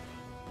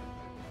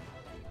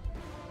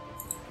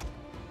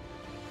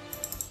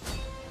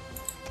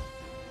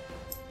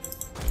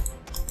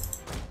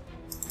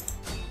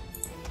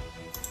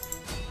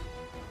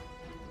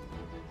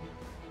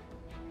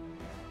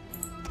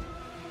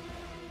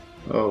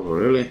 Oh,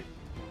 really?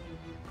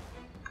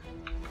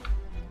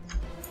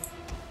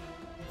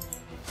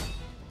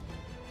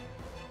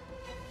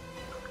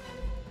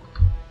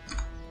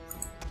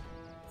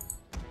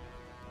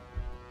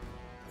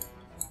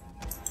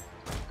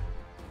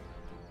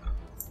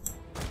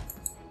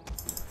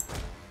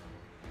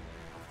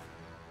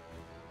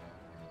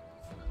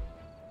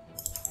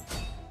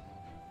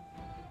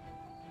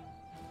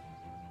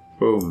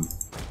 Boom.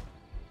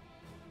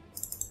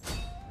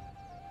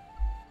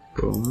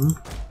 Boom.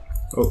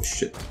 Oh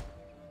shit.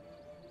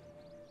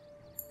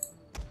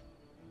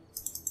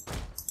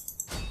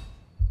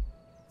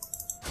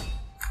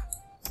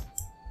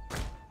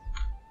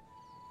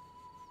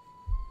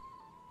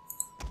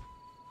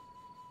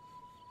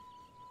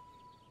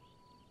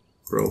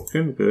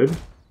 Broken, good.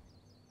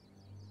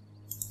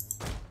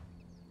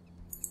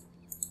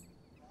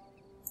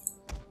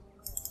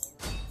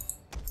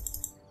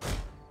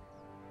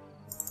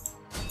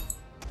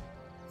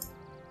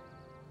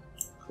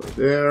 Go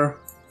there.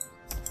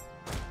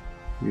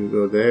 You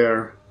go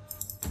there.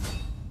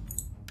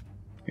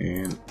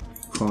 And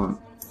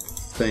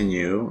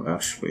continue.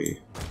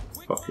 Actually,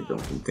 fuck it,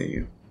 don't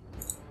continue.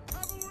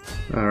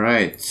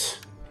 Alright.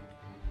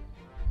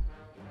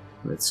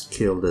 Let's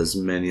kill as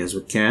many as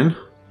we can.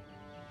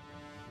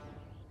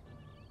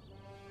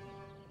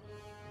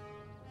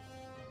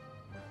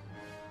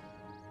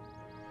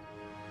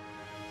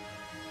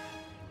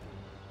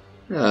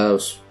 Yeah, that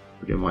was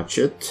pretty much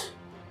it.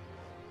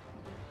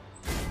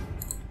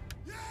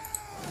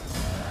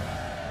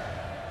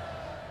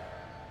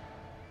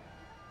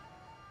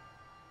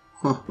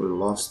 Huh, we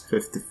lost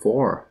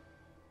 54.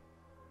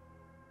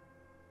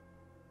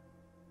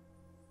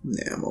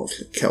 Yeah,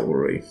 mostly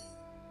cavalry.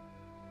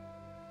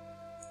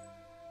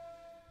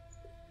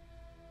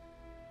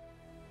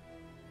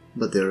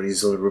 But they're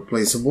easily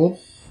replaceable,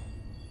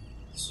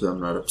 so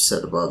I'm not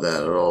upset about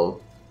that at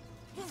all.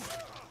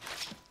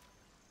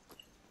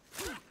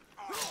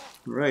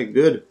 Right,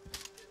 good.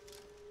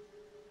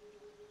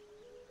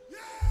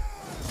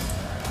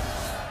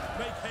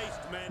 Make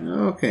haste, men.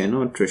 Okay,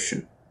 no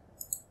attrition.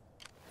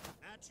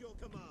 At your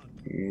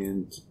command.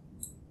 And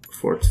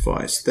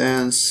fortify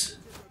stance.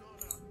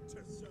 It's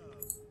an honor to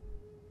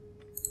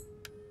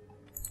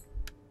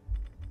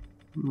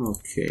serve.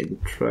 Okay, the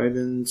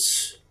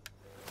tridents.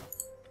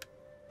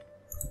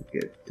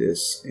 Get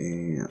this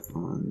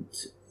and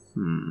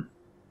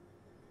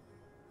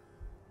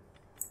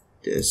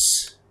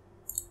this.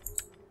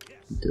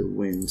 The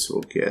winds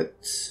will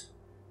get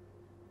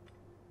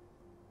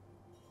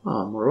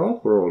morale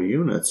for all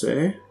units,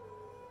 eh?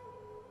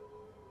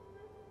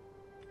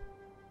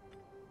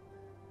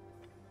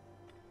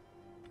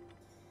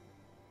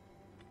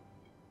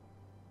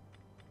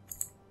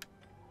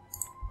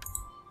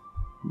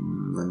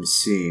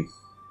 see.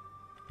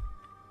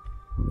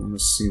 I want to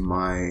see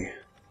my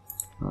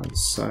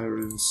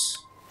sirens.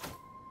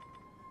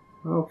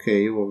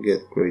 Okay, you will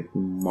get great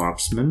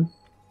marksman.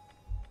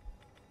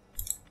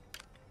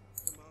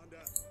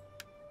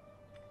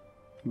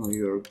 Oh,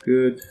 you're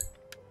good.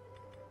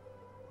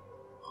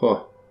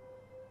 Huh.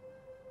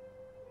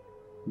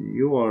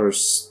 You are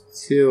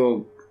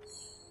still...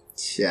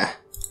 Yeah.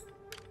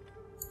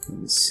 Let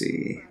me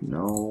see.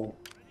 No.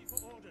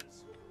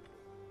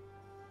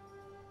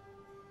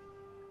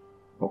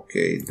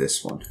 Okay,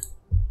 this one.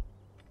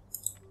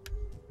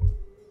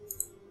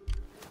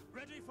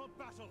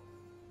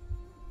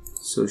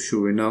 So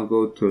should we now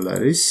go to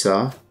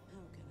Larissa?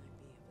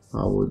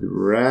 I would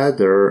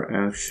rather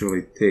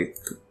actually take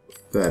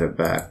better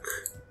back.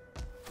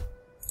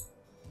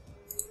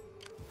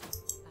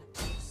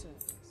 At your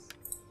service.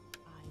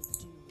 I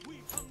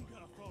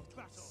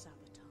do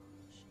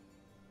sabotage.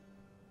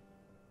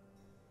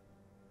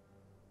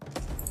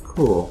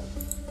 Cool.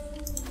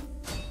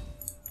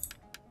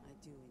 I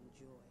do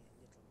enjoy a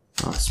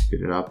little. I'll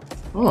speed it up.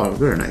 Oh,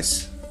 very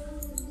nice.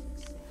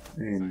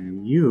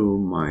 And you,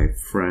 my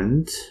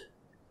friend,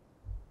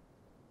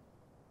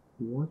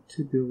 what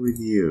to do with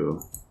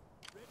you?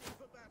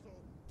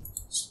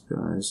 These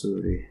guys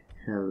already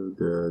have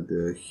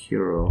the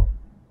hero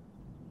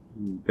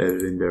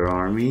embedded in their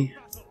army.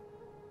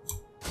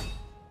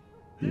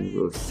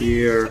 You go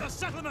here.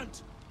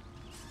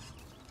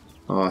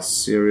 Oh,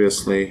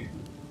 seriously?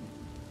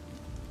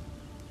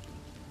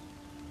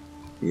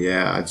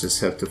 Yeah, I just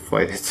have to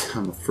fight it,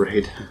 I'm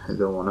afraid. I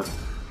don't want to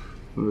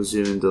lose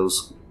even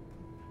those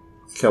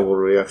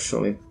cavalry,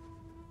 actually.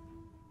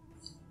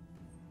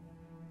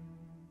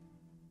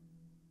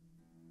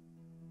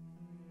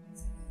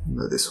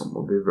 But this one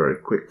will be very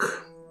quick.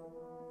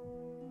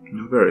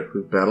 A very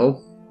quick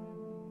battle.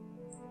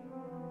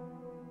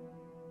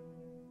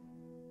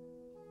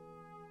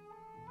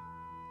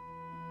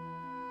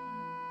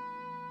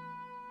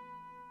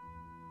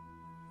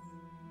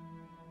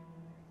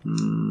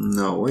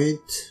 No,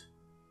 wait.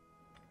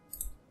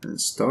 And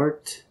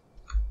start.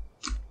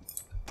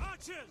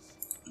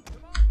 Archers!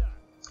 Commander!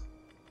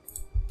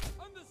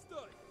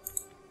 Understood!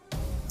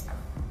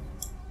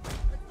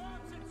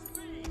 Advance at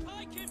speed!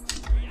 High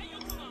infantry at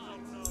your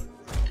command! I'm known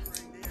for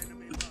offering the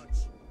enemy much,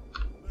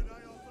 but I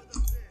offer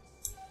them this.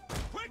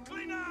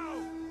 Quickly now!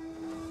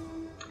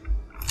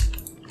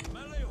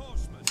 Melee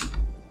horsemen!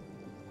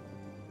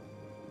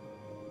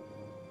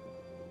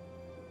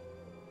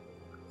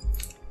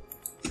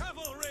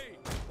 Cavalry!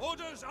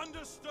 Orders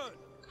understood!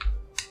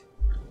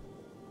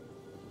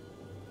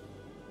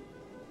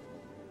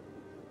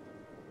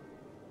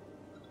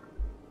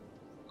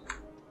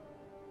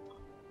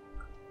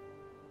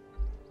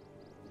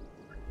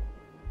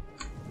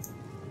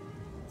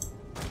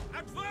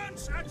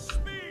 Advance at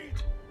speed!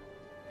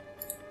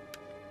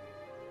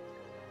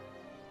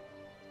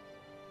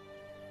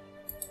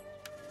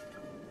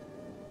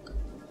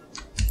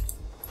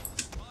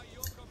 By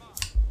your command.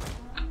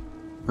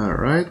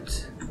 Alright.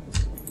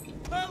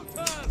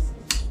 Pelters!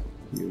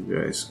 You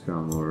guys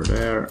come over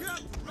there. Get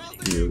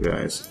ready! You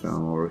guys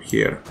come over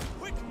here.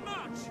 Quick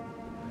march!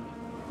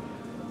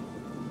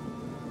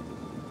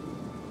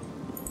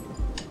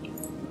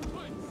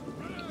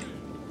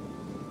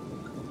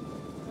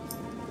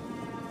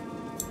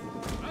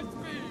 At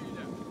speed!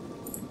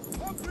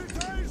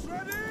 Hoplite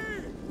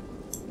ready!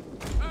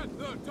 At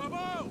the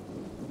double!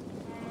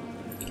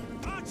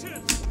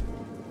 Archers!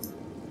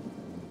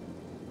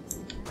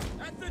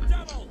 At the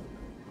double!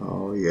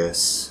 Oh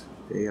yes,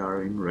 they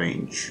are in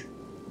range.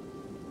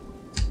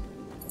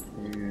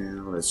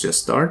 And let's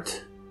just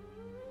start.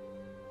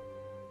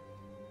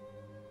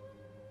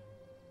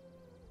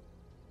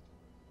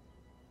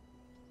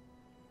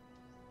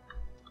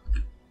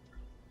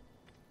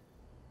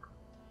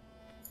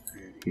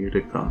 And here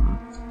they come.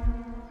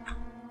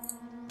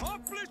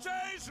 Hoplite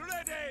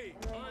ready!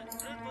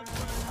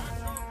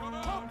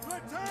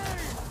 Hoplite!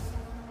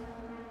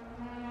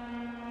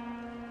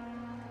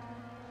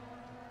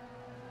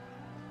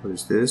 What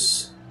is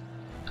this?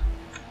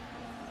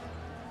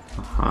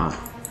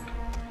 Aha.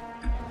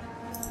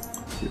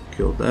 You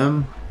kill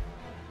them.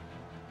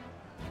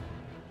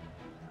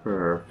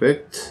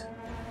 Perfect.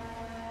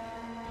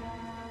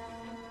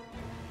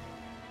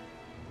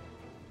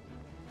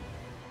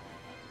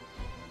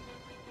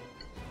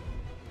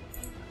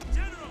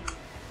 General!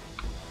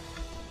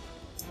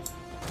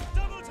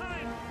 Double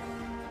time!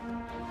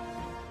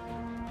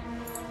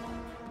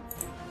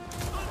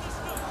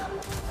 Understood!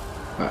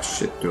 Ah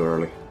shit, too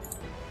early.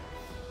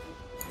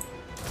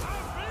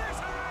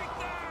 Obliterate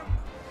them!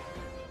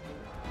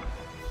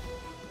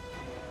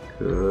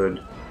 Good.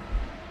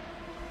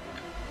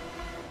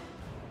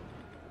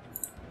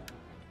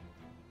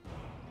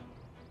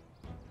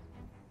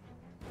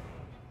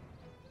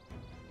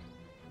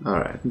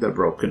 Alright, they're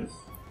broken.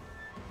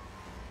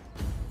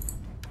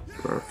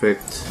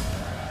 Perfect.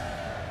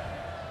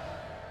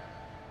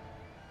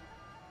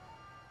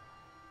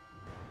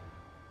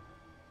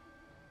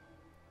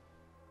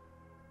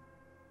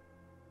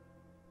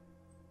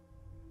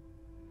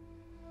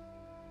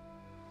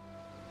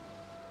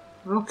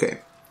 Okay.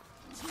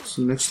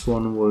 So next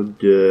one would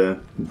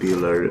be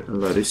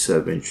Larissa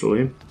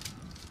eventually.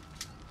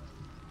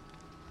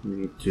 We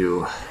need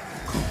to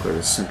conquer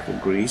the central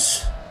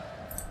Greece.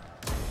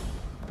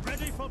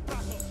 Ready for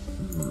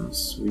battle.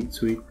 Sweet,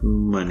 sweet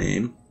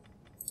money.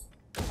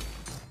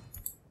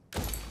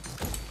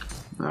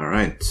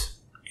 Alright,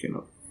 can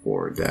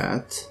afford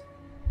that.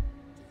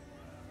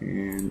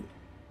 And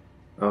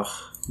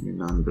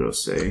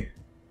Menandros, eh?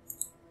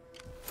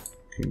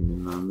 Okay,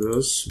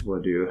 Menandros,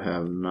 what do you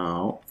have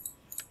now?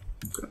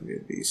 I'm gonna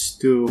get these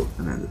two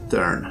and then the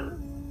turn.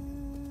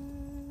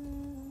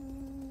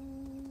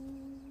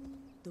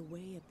 The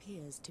way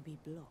appears to be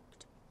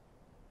blocked.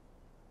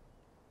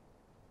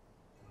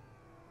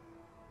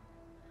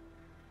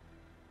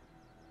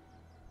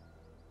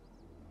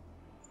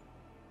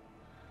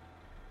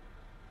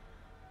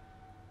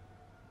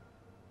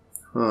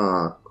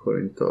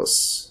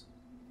 Corinthos.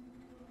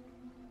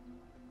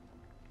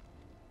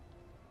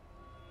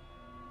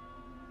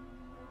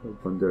 I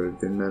wonder if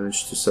they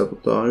managed to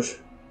sabotage.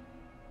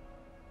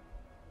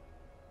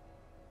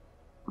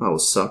 Oh,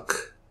 suck.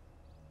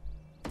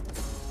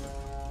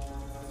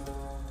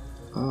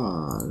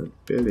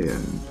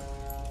 Rebellion.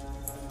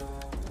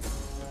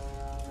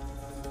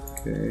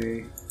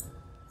 Okay.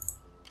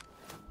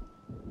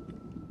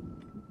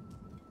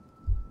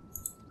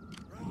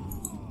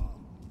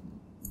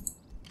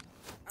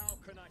 How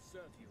can I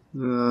serve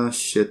you? Ah,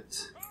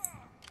 shit.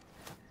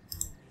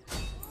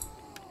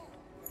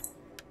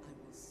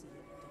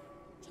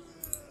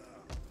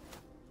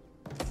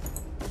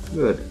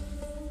 Good.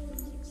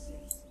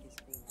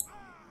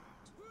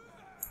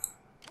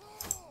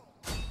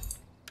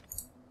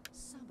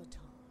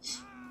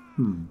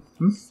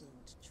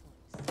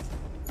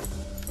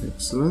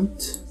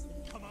 Excellent.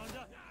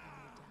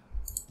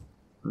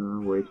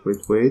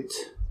 Wait.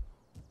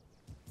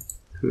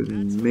 Could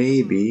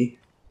maybe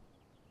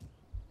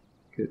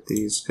get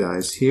these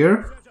guys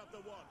here. Set up the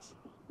watch.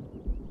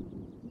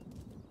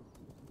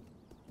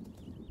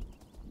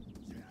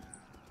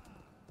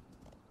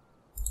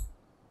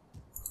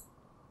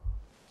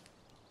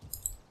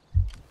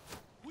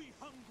 We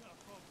hunger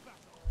for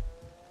battle.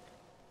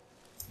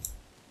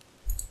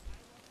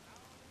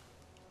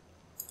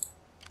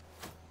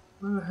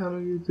 What the hell are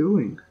you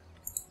doing?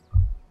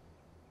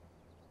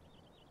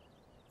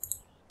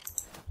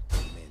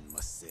 Men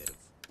must serve.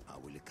 How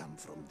will it come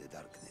from the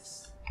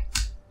darkness?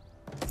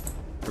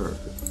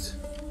 Perfect.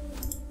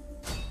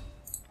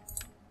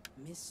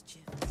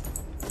 Mischief.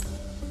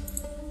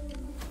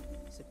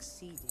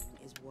 Succeeding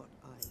is what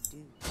I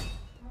do.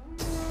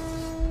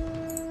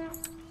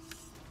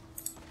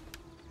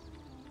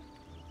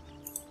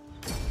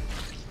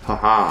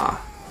 Haha.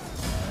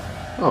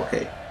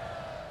 Okay.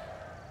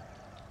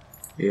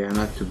 Yeah,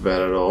 not too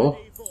bad at all.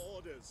 Ready for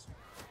orders.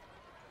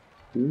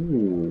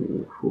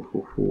 Ooh.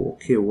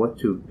 Okay, what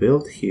to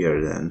build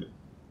here then?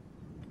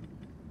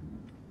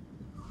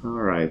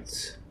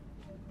 Alright.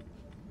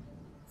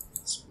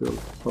 Let's build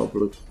a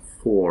public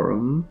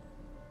forum.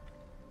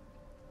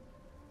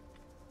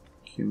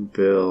 Can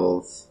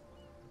build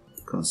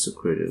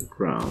consecrated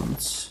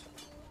grounds.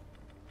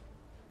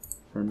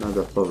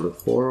 Another public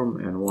forum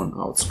and one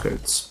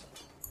outskirts.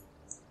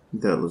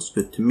 That looks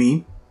good to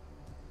me.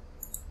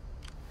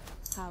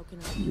 How can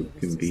I You give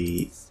can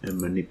be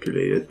assistance?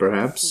 manipulated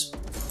perhaps.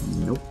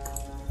 Nope. I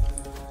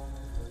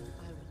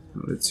would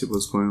not Let's see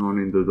what's going on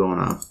in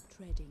Dodona.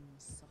 treading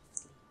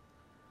softly.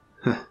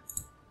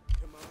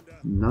 Commander.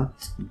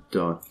 Not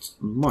that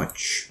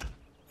much.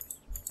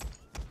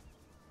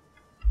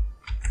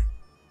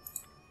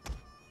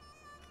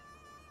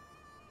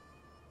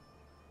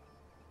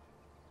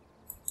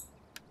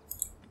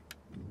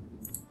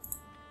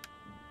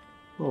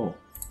 Oh.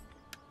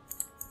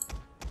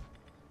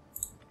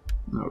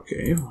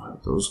 Okay, we'll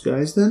have those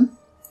guys then.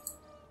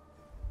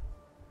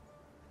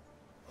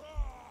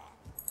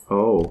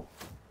 Oh.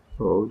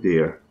 Oh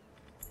dear.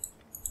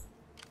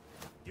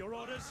 Your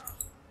orders.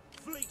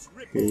 Fleet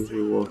Okay, we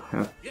reporting. will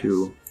have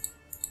to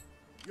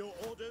Your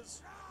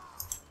orders.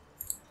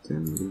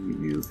 then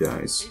leave you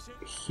guys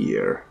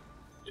here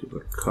to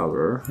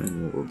recover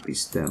and we will be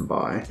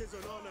standby. It is an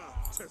honor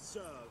to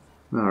serve.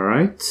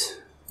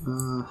 Alright.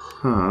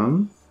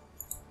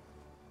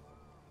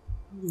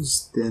 What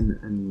is then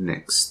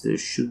next?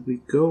 Should we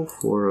go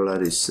for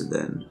Larissa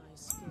then? My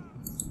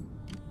skills.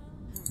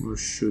 Or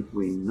should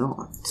we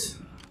not?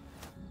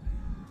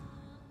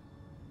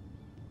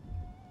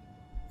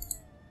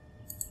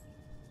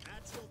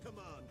 At your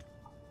command.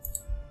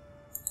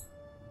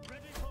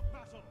 Ready for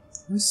battle.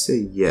 I say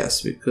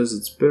yes, because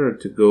it's better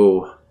to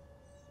go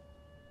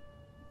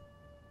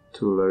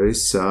to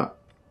Larissa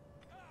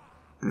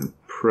and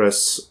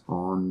press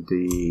on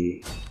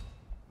the...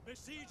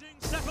 Besieging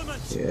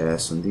settlement.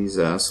 Yes, on these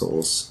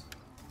assholes.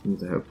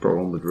 They have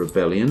problem with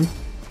rebellion.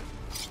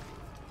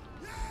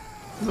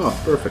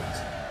 Oh, perfect.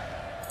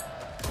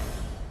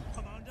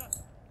 Commander.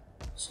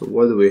 So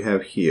what do we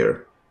have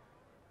here?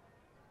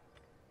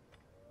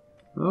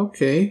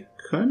 Okay,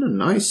 kind of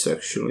nice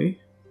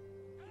actually.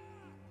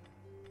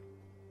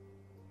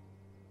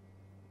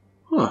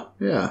 Huh,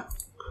 yeah,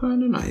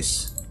 Kinda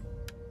nice.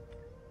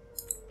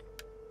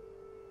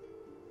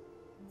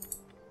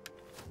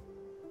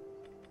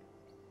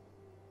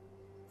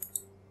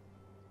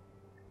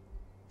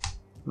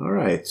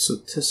 Alright, so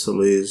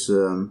Thessaly is,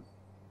 or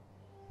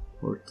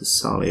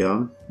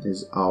Thessalia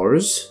is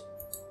ours.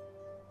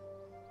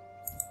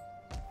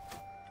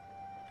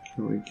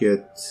 Can we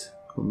get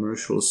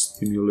commercial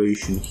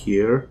stimulation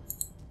here?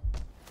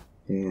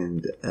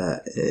 And,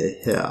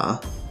 yeah.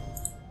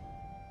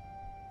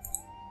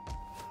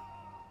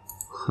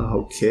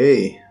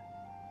 Okay.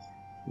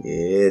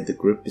 Yeah, the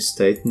grip is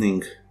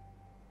tightening.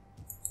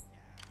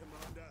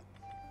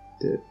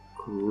 The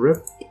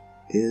grip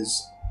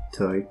is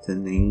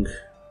tightening.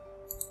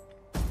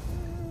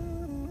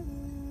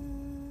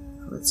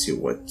 Let's see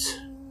what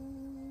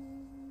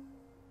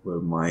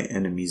will my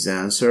enemies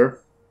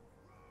answer.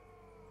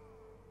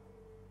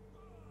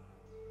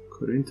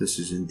 Corinthus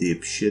is in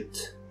deep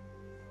shit.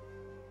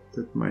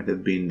 That might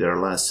have been their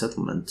last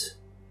settlement.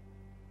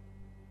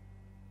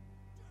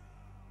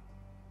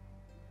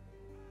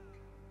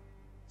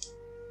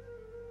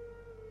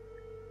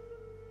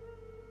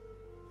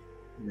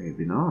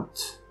 Maybe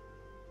not.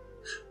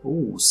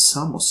 Oh,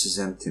 Samos is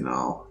empty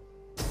now.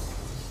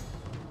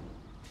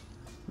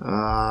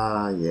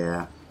 Ah,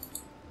 yeah.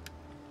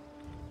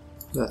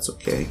 That's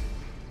okay.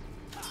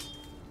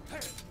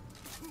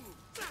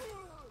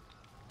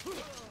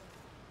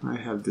 I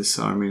have this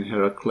army in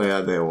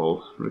Heraclea, they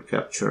will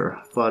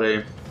recapture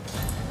Fare.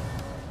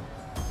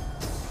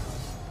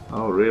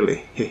 Oh,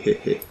 really?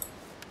 Hehehe.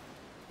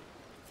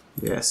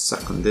 Yes,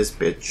 suck on this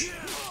bitch.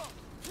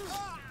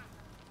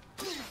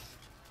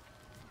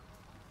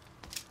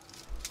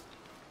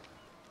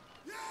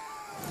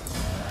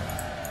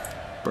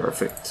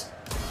 Perfect.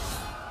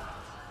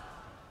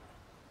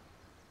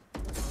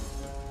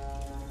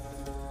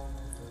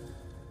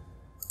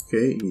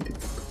 Okay,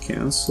 edict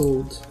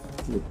cancelled.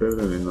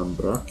 Rebellion in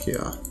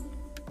Ambracia.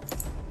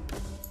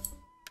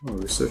 Oh,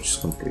 research is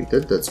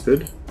completed, that's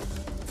good.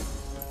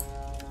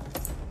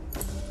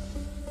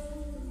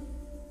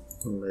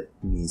 Let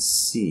me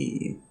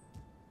see.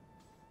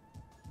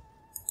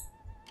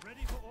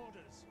 Ready for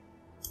orders.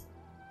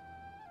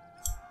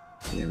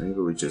 Yeah, maybe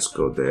we just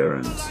go there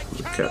and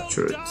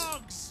capture it.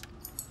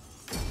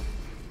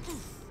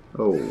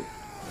 Oh.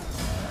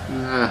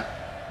 Ah,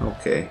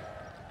 okay.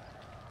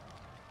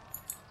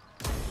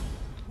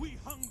 We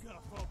hunger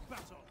for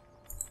battle.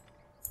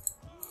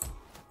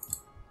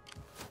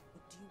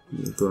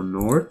 You go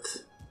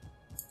north.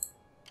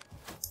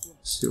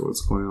 See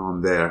what's going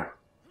on there.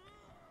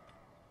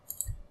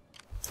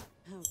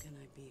 How can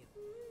I be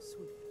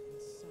swift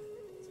and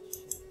silent as a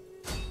shadow?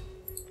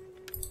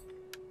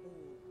 All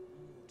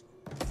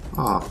mortal.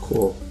 Ah,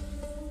 cool.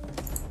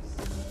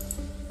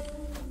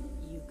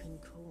 You can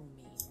call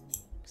me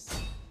Nyx.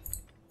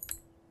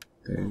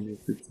 And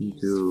if we can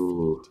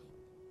do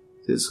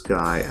this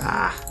guy.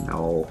 Ah,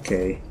 no,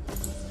 okay.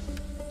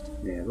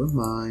 Never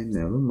mind,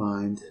 never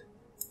mind.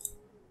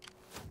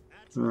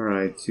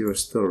 Alright, you are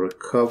still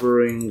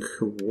recovering.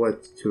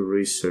 What to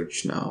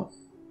research now?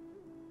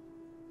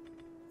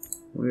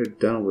 We're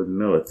done with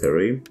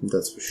military,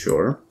 that's for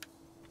sure.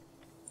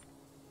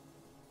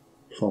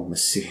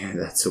 Diplomacy,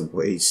 that's a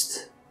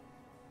waste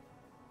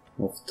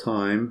of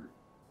time.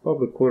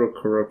 Public order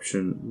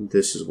corruption,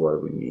 this is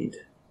what we need.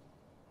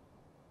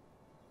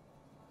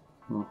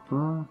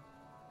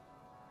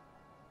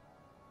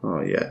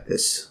 Oh yeah,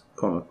 this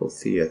comical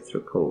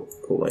theatrical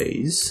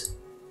plays.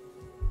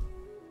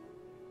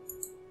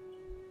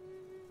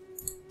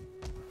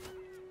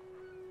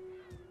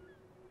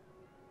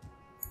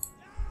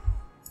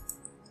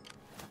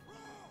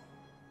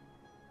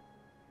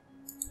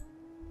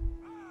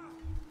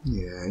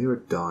 Yeah, you're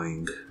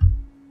dying.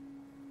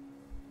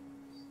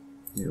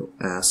 You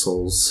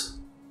assholes.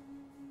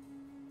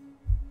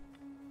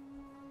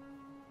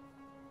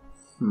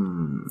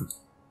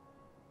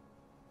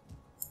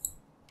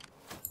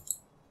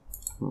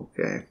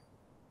 Okay.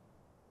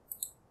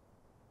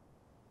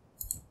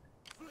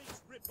 Fleet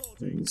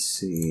reporting. Let me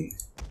see.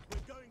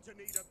 We're going to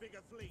need a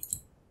bigger fleet.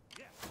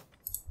 Yes.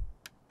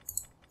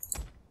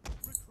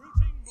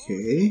 Recruiting more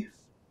Okay. ships.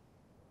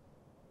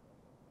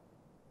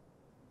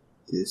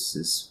 This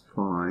is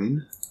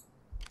fine.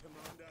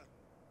 Commander.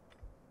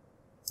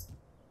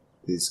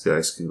 These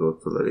guys can go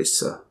to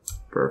Larissa.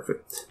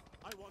 Perfect.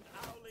 I want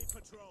hourly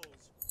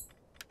patrols.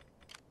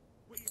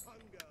 We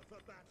hunger for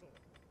battle.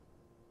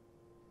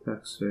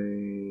 Tax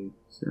rate.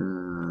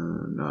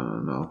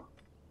 No.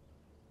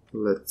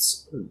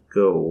 Let's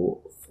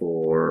go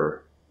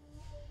for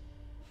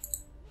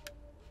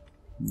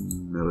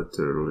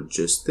military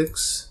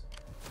logistics.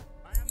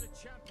 I am the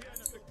champion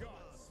of the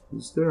gods.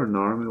 Is there an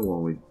army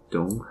when we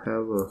don't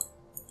have a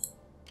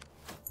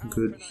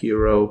good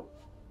hero?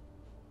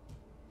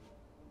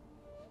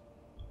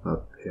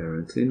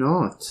 Apparently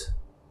not.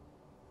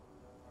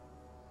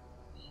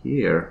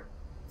 Here.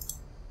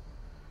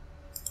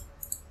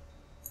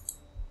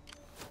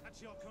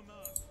 At your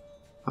command.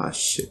 Ah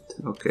shit,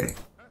 okay.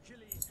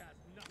 Hercules has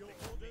nothing. Your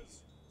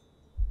orders.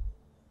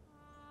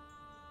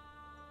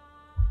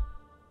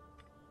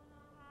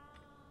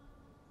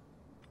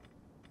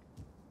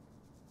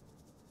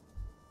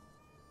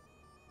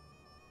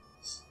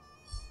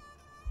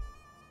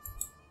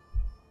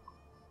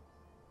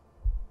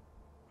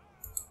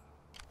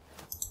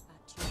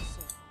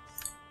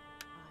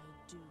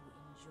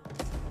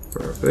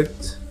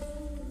 Perfect. Success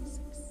is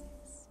all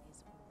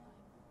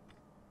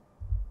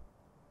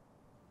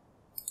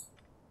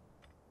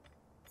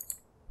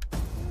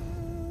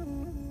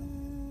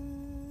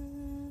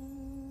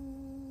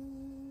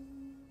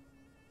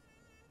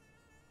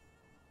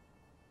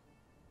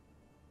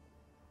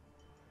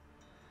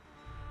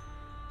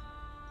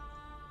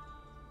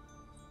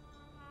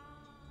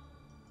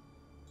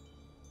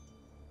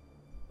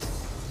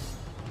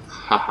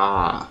I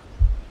Haha.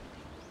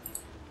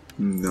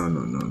 No,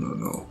 no, no, no,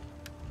 no.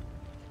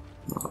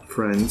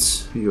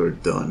 Friends, you're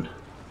done.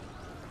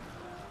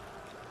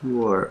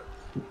 You are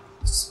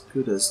as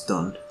good as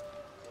done.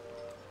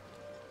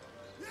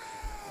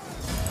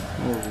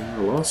 Oh,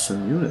 we lost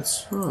some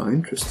units. Oh,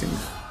 interesting.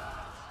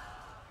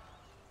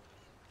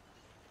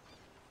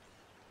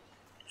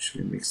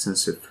 Actually makes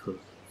sense if her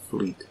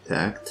fleet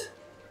attacked.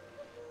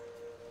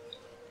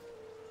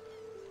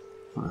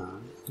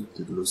 We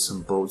did lose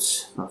some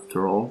boats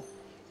after all.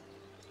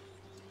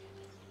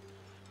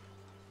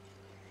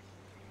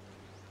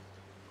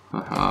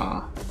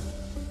 Haha.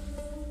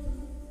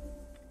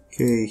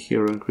 Okay,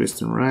 hero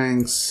increased in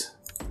ranks.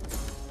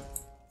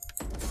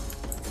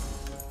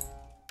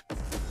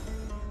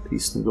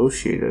 Peace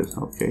negotiated.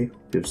 Okay,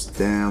 gives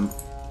them.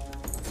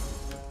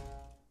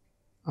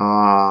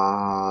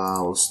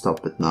 I'll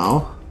stop it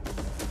now.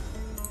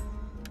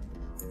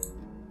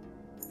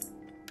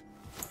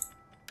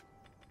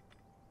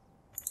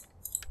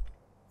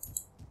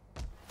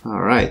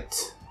 All right.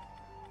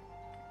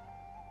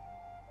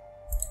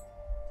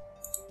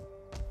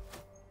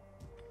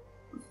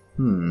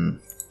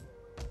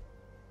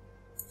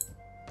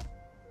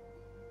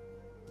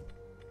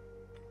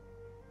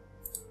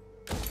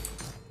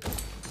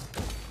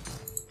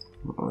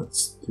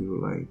 Let's do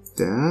like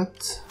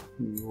that.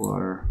 You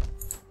are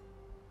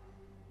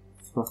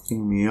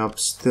fucking me up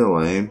still,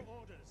 eh?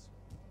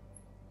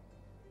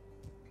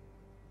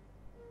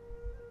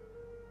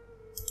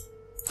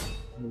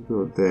 You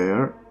go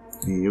there.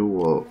 You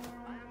will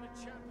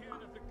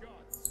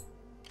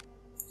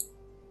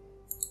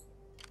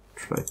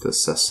try to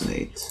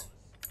assassinate.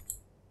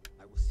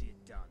 I will see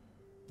it done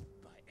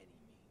by any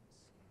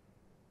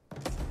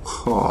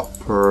means. Oh,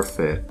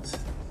 perfect.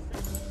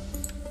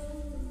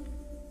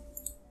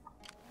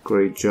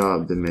 Great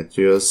job,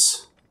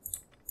 Demetrius.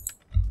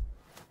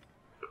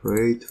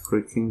 Great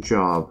freaking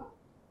job.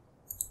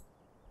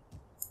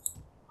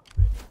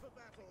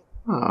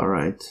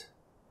 Alright.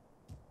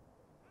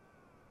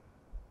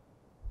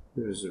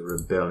 There's a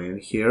rebellion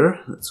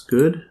here. That's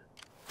good.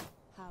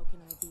 How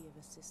can I be of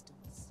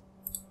assistance?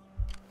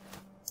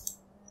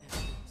 At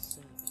your service,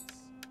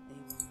 they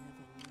will never know.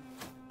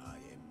 I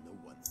am no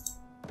one.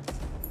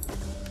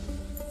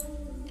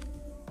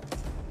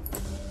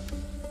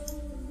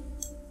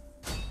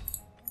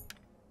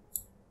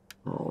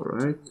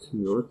 Alright,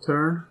 your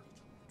turn.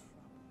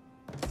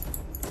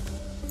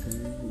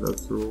 And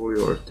let's roll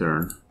your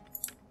turn.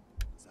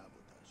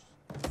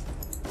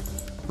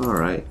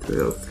 Alright,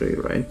 303,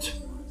 right?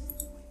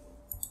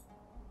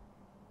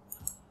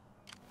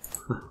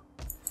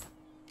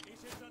 It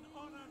is an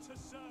honor to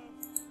serve.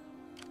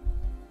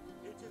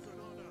 It is an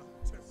honor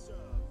to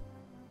serve.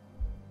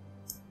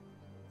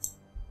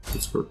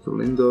 Let's go to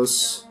Lindos.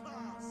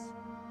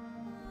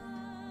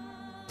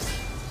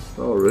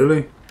 Oh,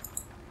 really?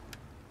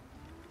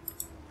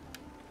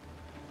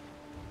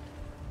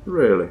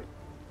 Really?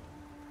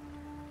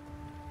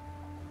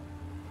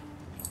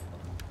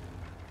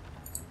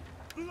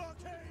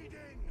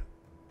 Blockading!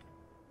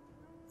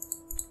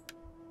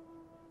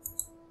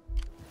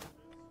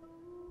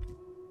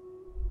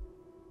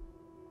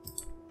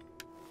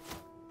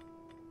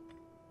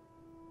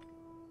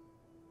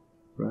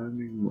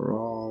 Ramming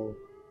morale.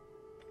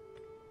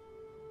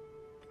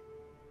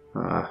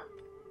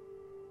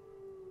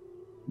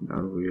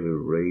 Not really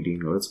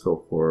raiding. Let's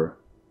go for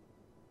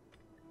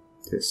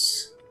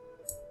this.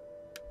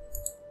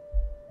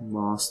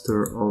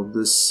 Master of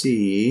the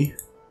Sea.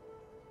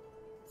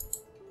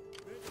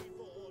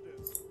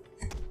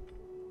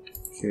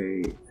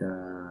 Okay,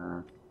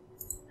 can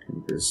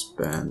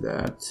disband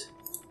that.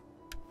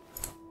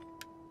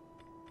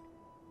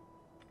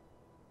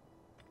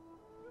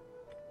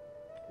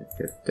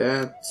 Get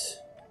that.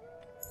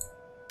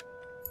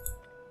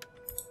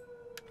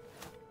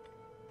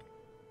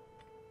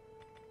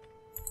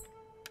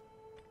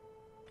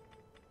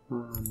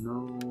 Oh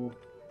no.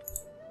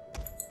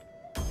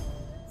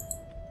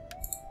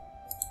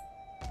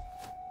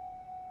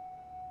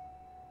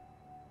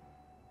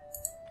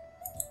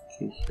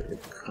 Okay, here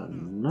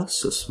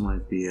Carnassus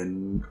might be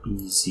an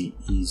easy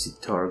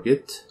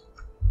target.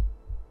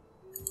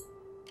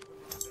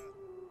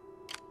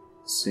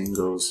 Same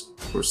goes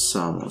for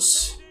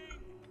Samos.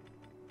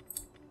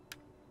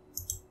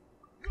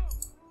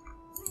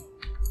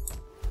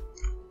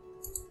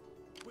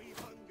 We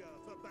hunger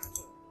for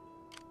battle.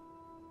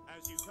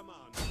 As you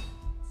command.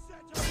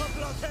 Set up a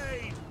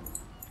blockade!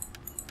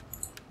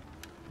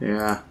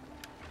 Yeah.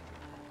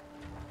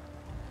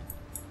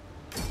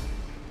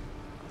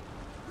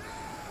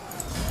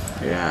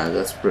 Yeah,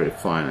 that's pretty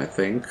fine, I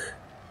think.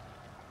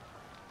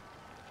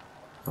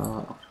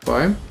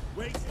 Occupy.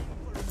 Waiting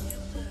for a new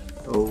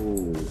call.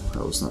 Oh,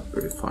 that was not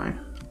very fine.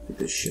 Look at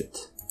this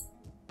shit.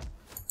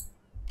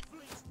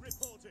 Fleet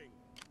reporting.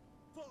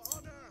 For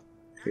honor.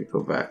 Okay,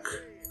 go back.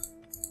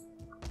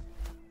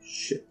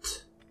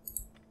 Shit.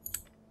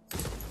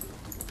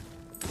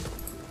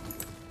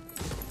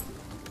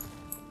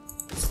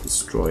 Let's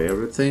destroy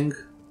everything.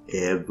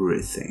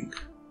 Everything.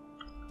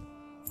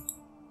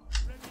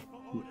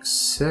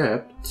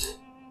 Except...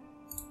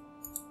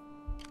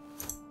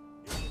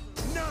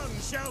 None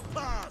shall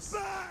pass.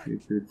 you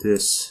do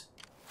this.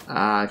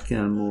 Ah, I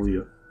can't move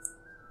you.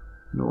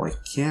 No, I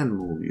can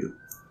move you.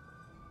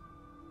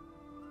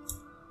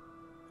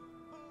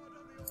 Hard on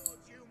the oars,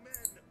 you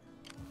men.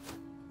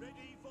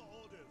 Ready for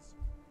orders.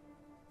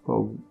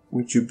 But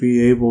would you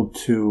be able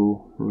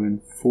to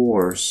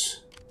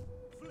reinforce?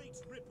 Fleet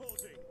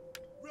reporting.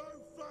 Row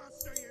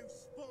faster, you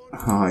spawn.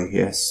 Ah,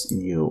 yes,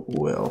 you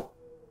will.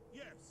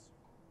 Yes.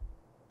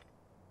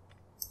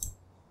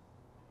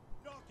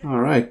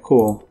 Alright,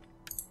 cool.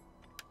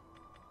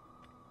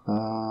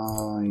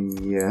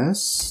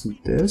 Yes,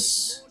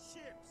 this More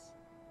ships.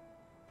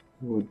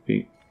 would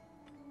be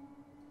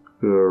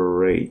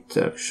great,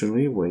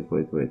 actually. Wait.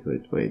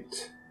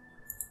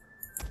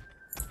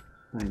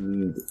 I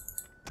need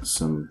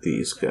some of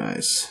these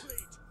guys.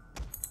 Fleet.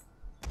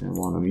 And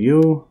one of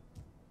you.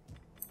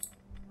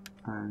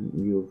 And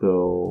you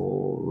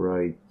go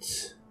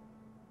right.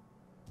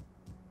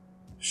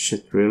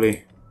 Shit,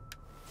 really?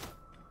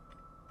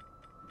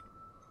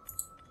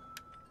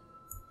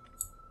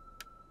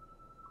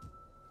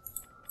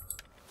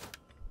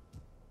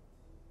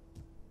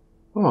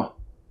 Oh,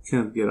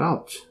 can't get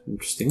out.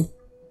 Interesting.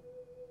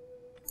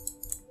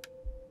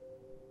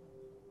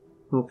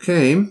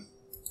 Okay.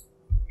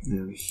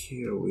 And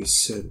here we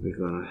said we're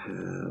gonna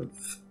have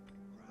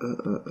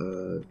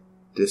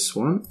this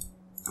one.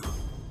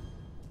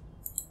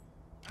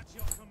 At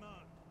your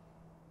command.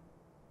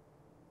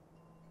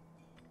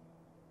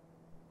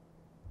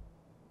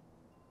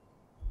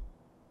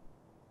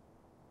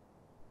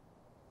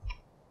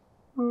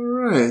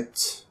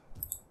 Alright.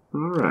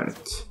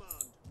 Alright.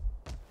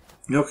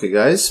 Command. Okay,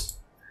 guys.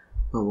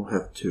 I will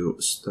have to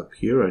stop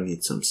here. I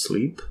need some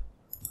sleep.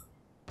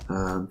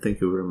 Thank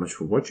you very much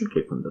for watching.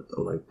 Click on that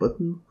like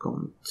button.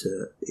 Comment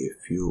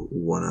if you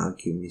wanna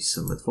give me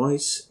some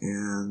advice.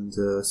 And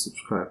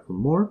subscribe for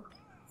more.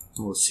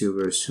 I will see you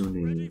very soon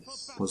in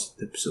what's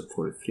it, episode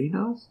 43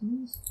 now?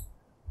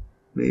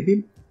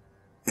 Maybe.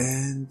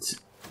 And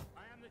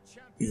I am the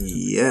champion.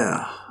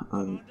 yeah,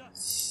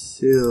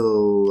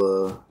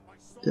 until My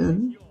sword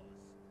then, is yours.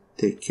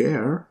 take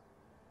care.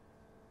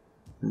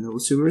 And I will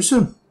see you very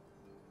soon.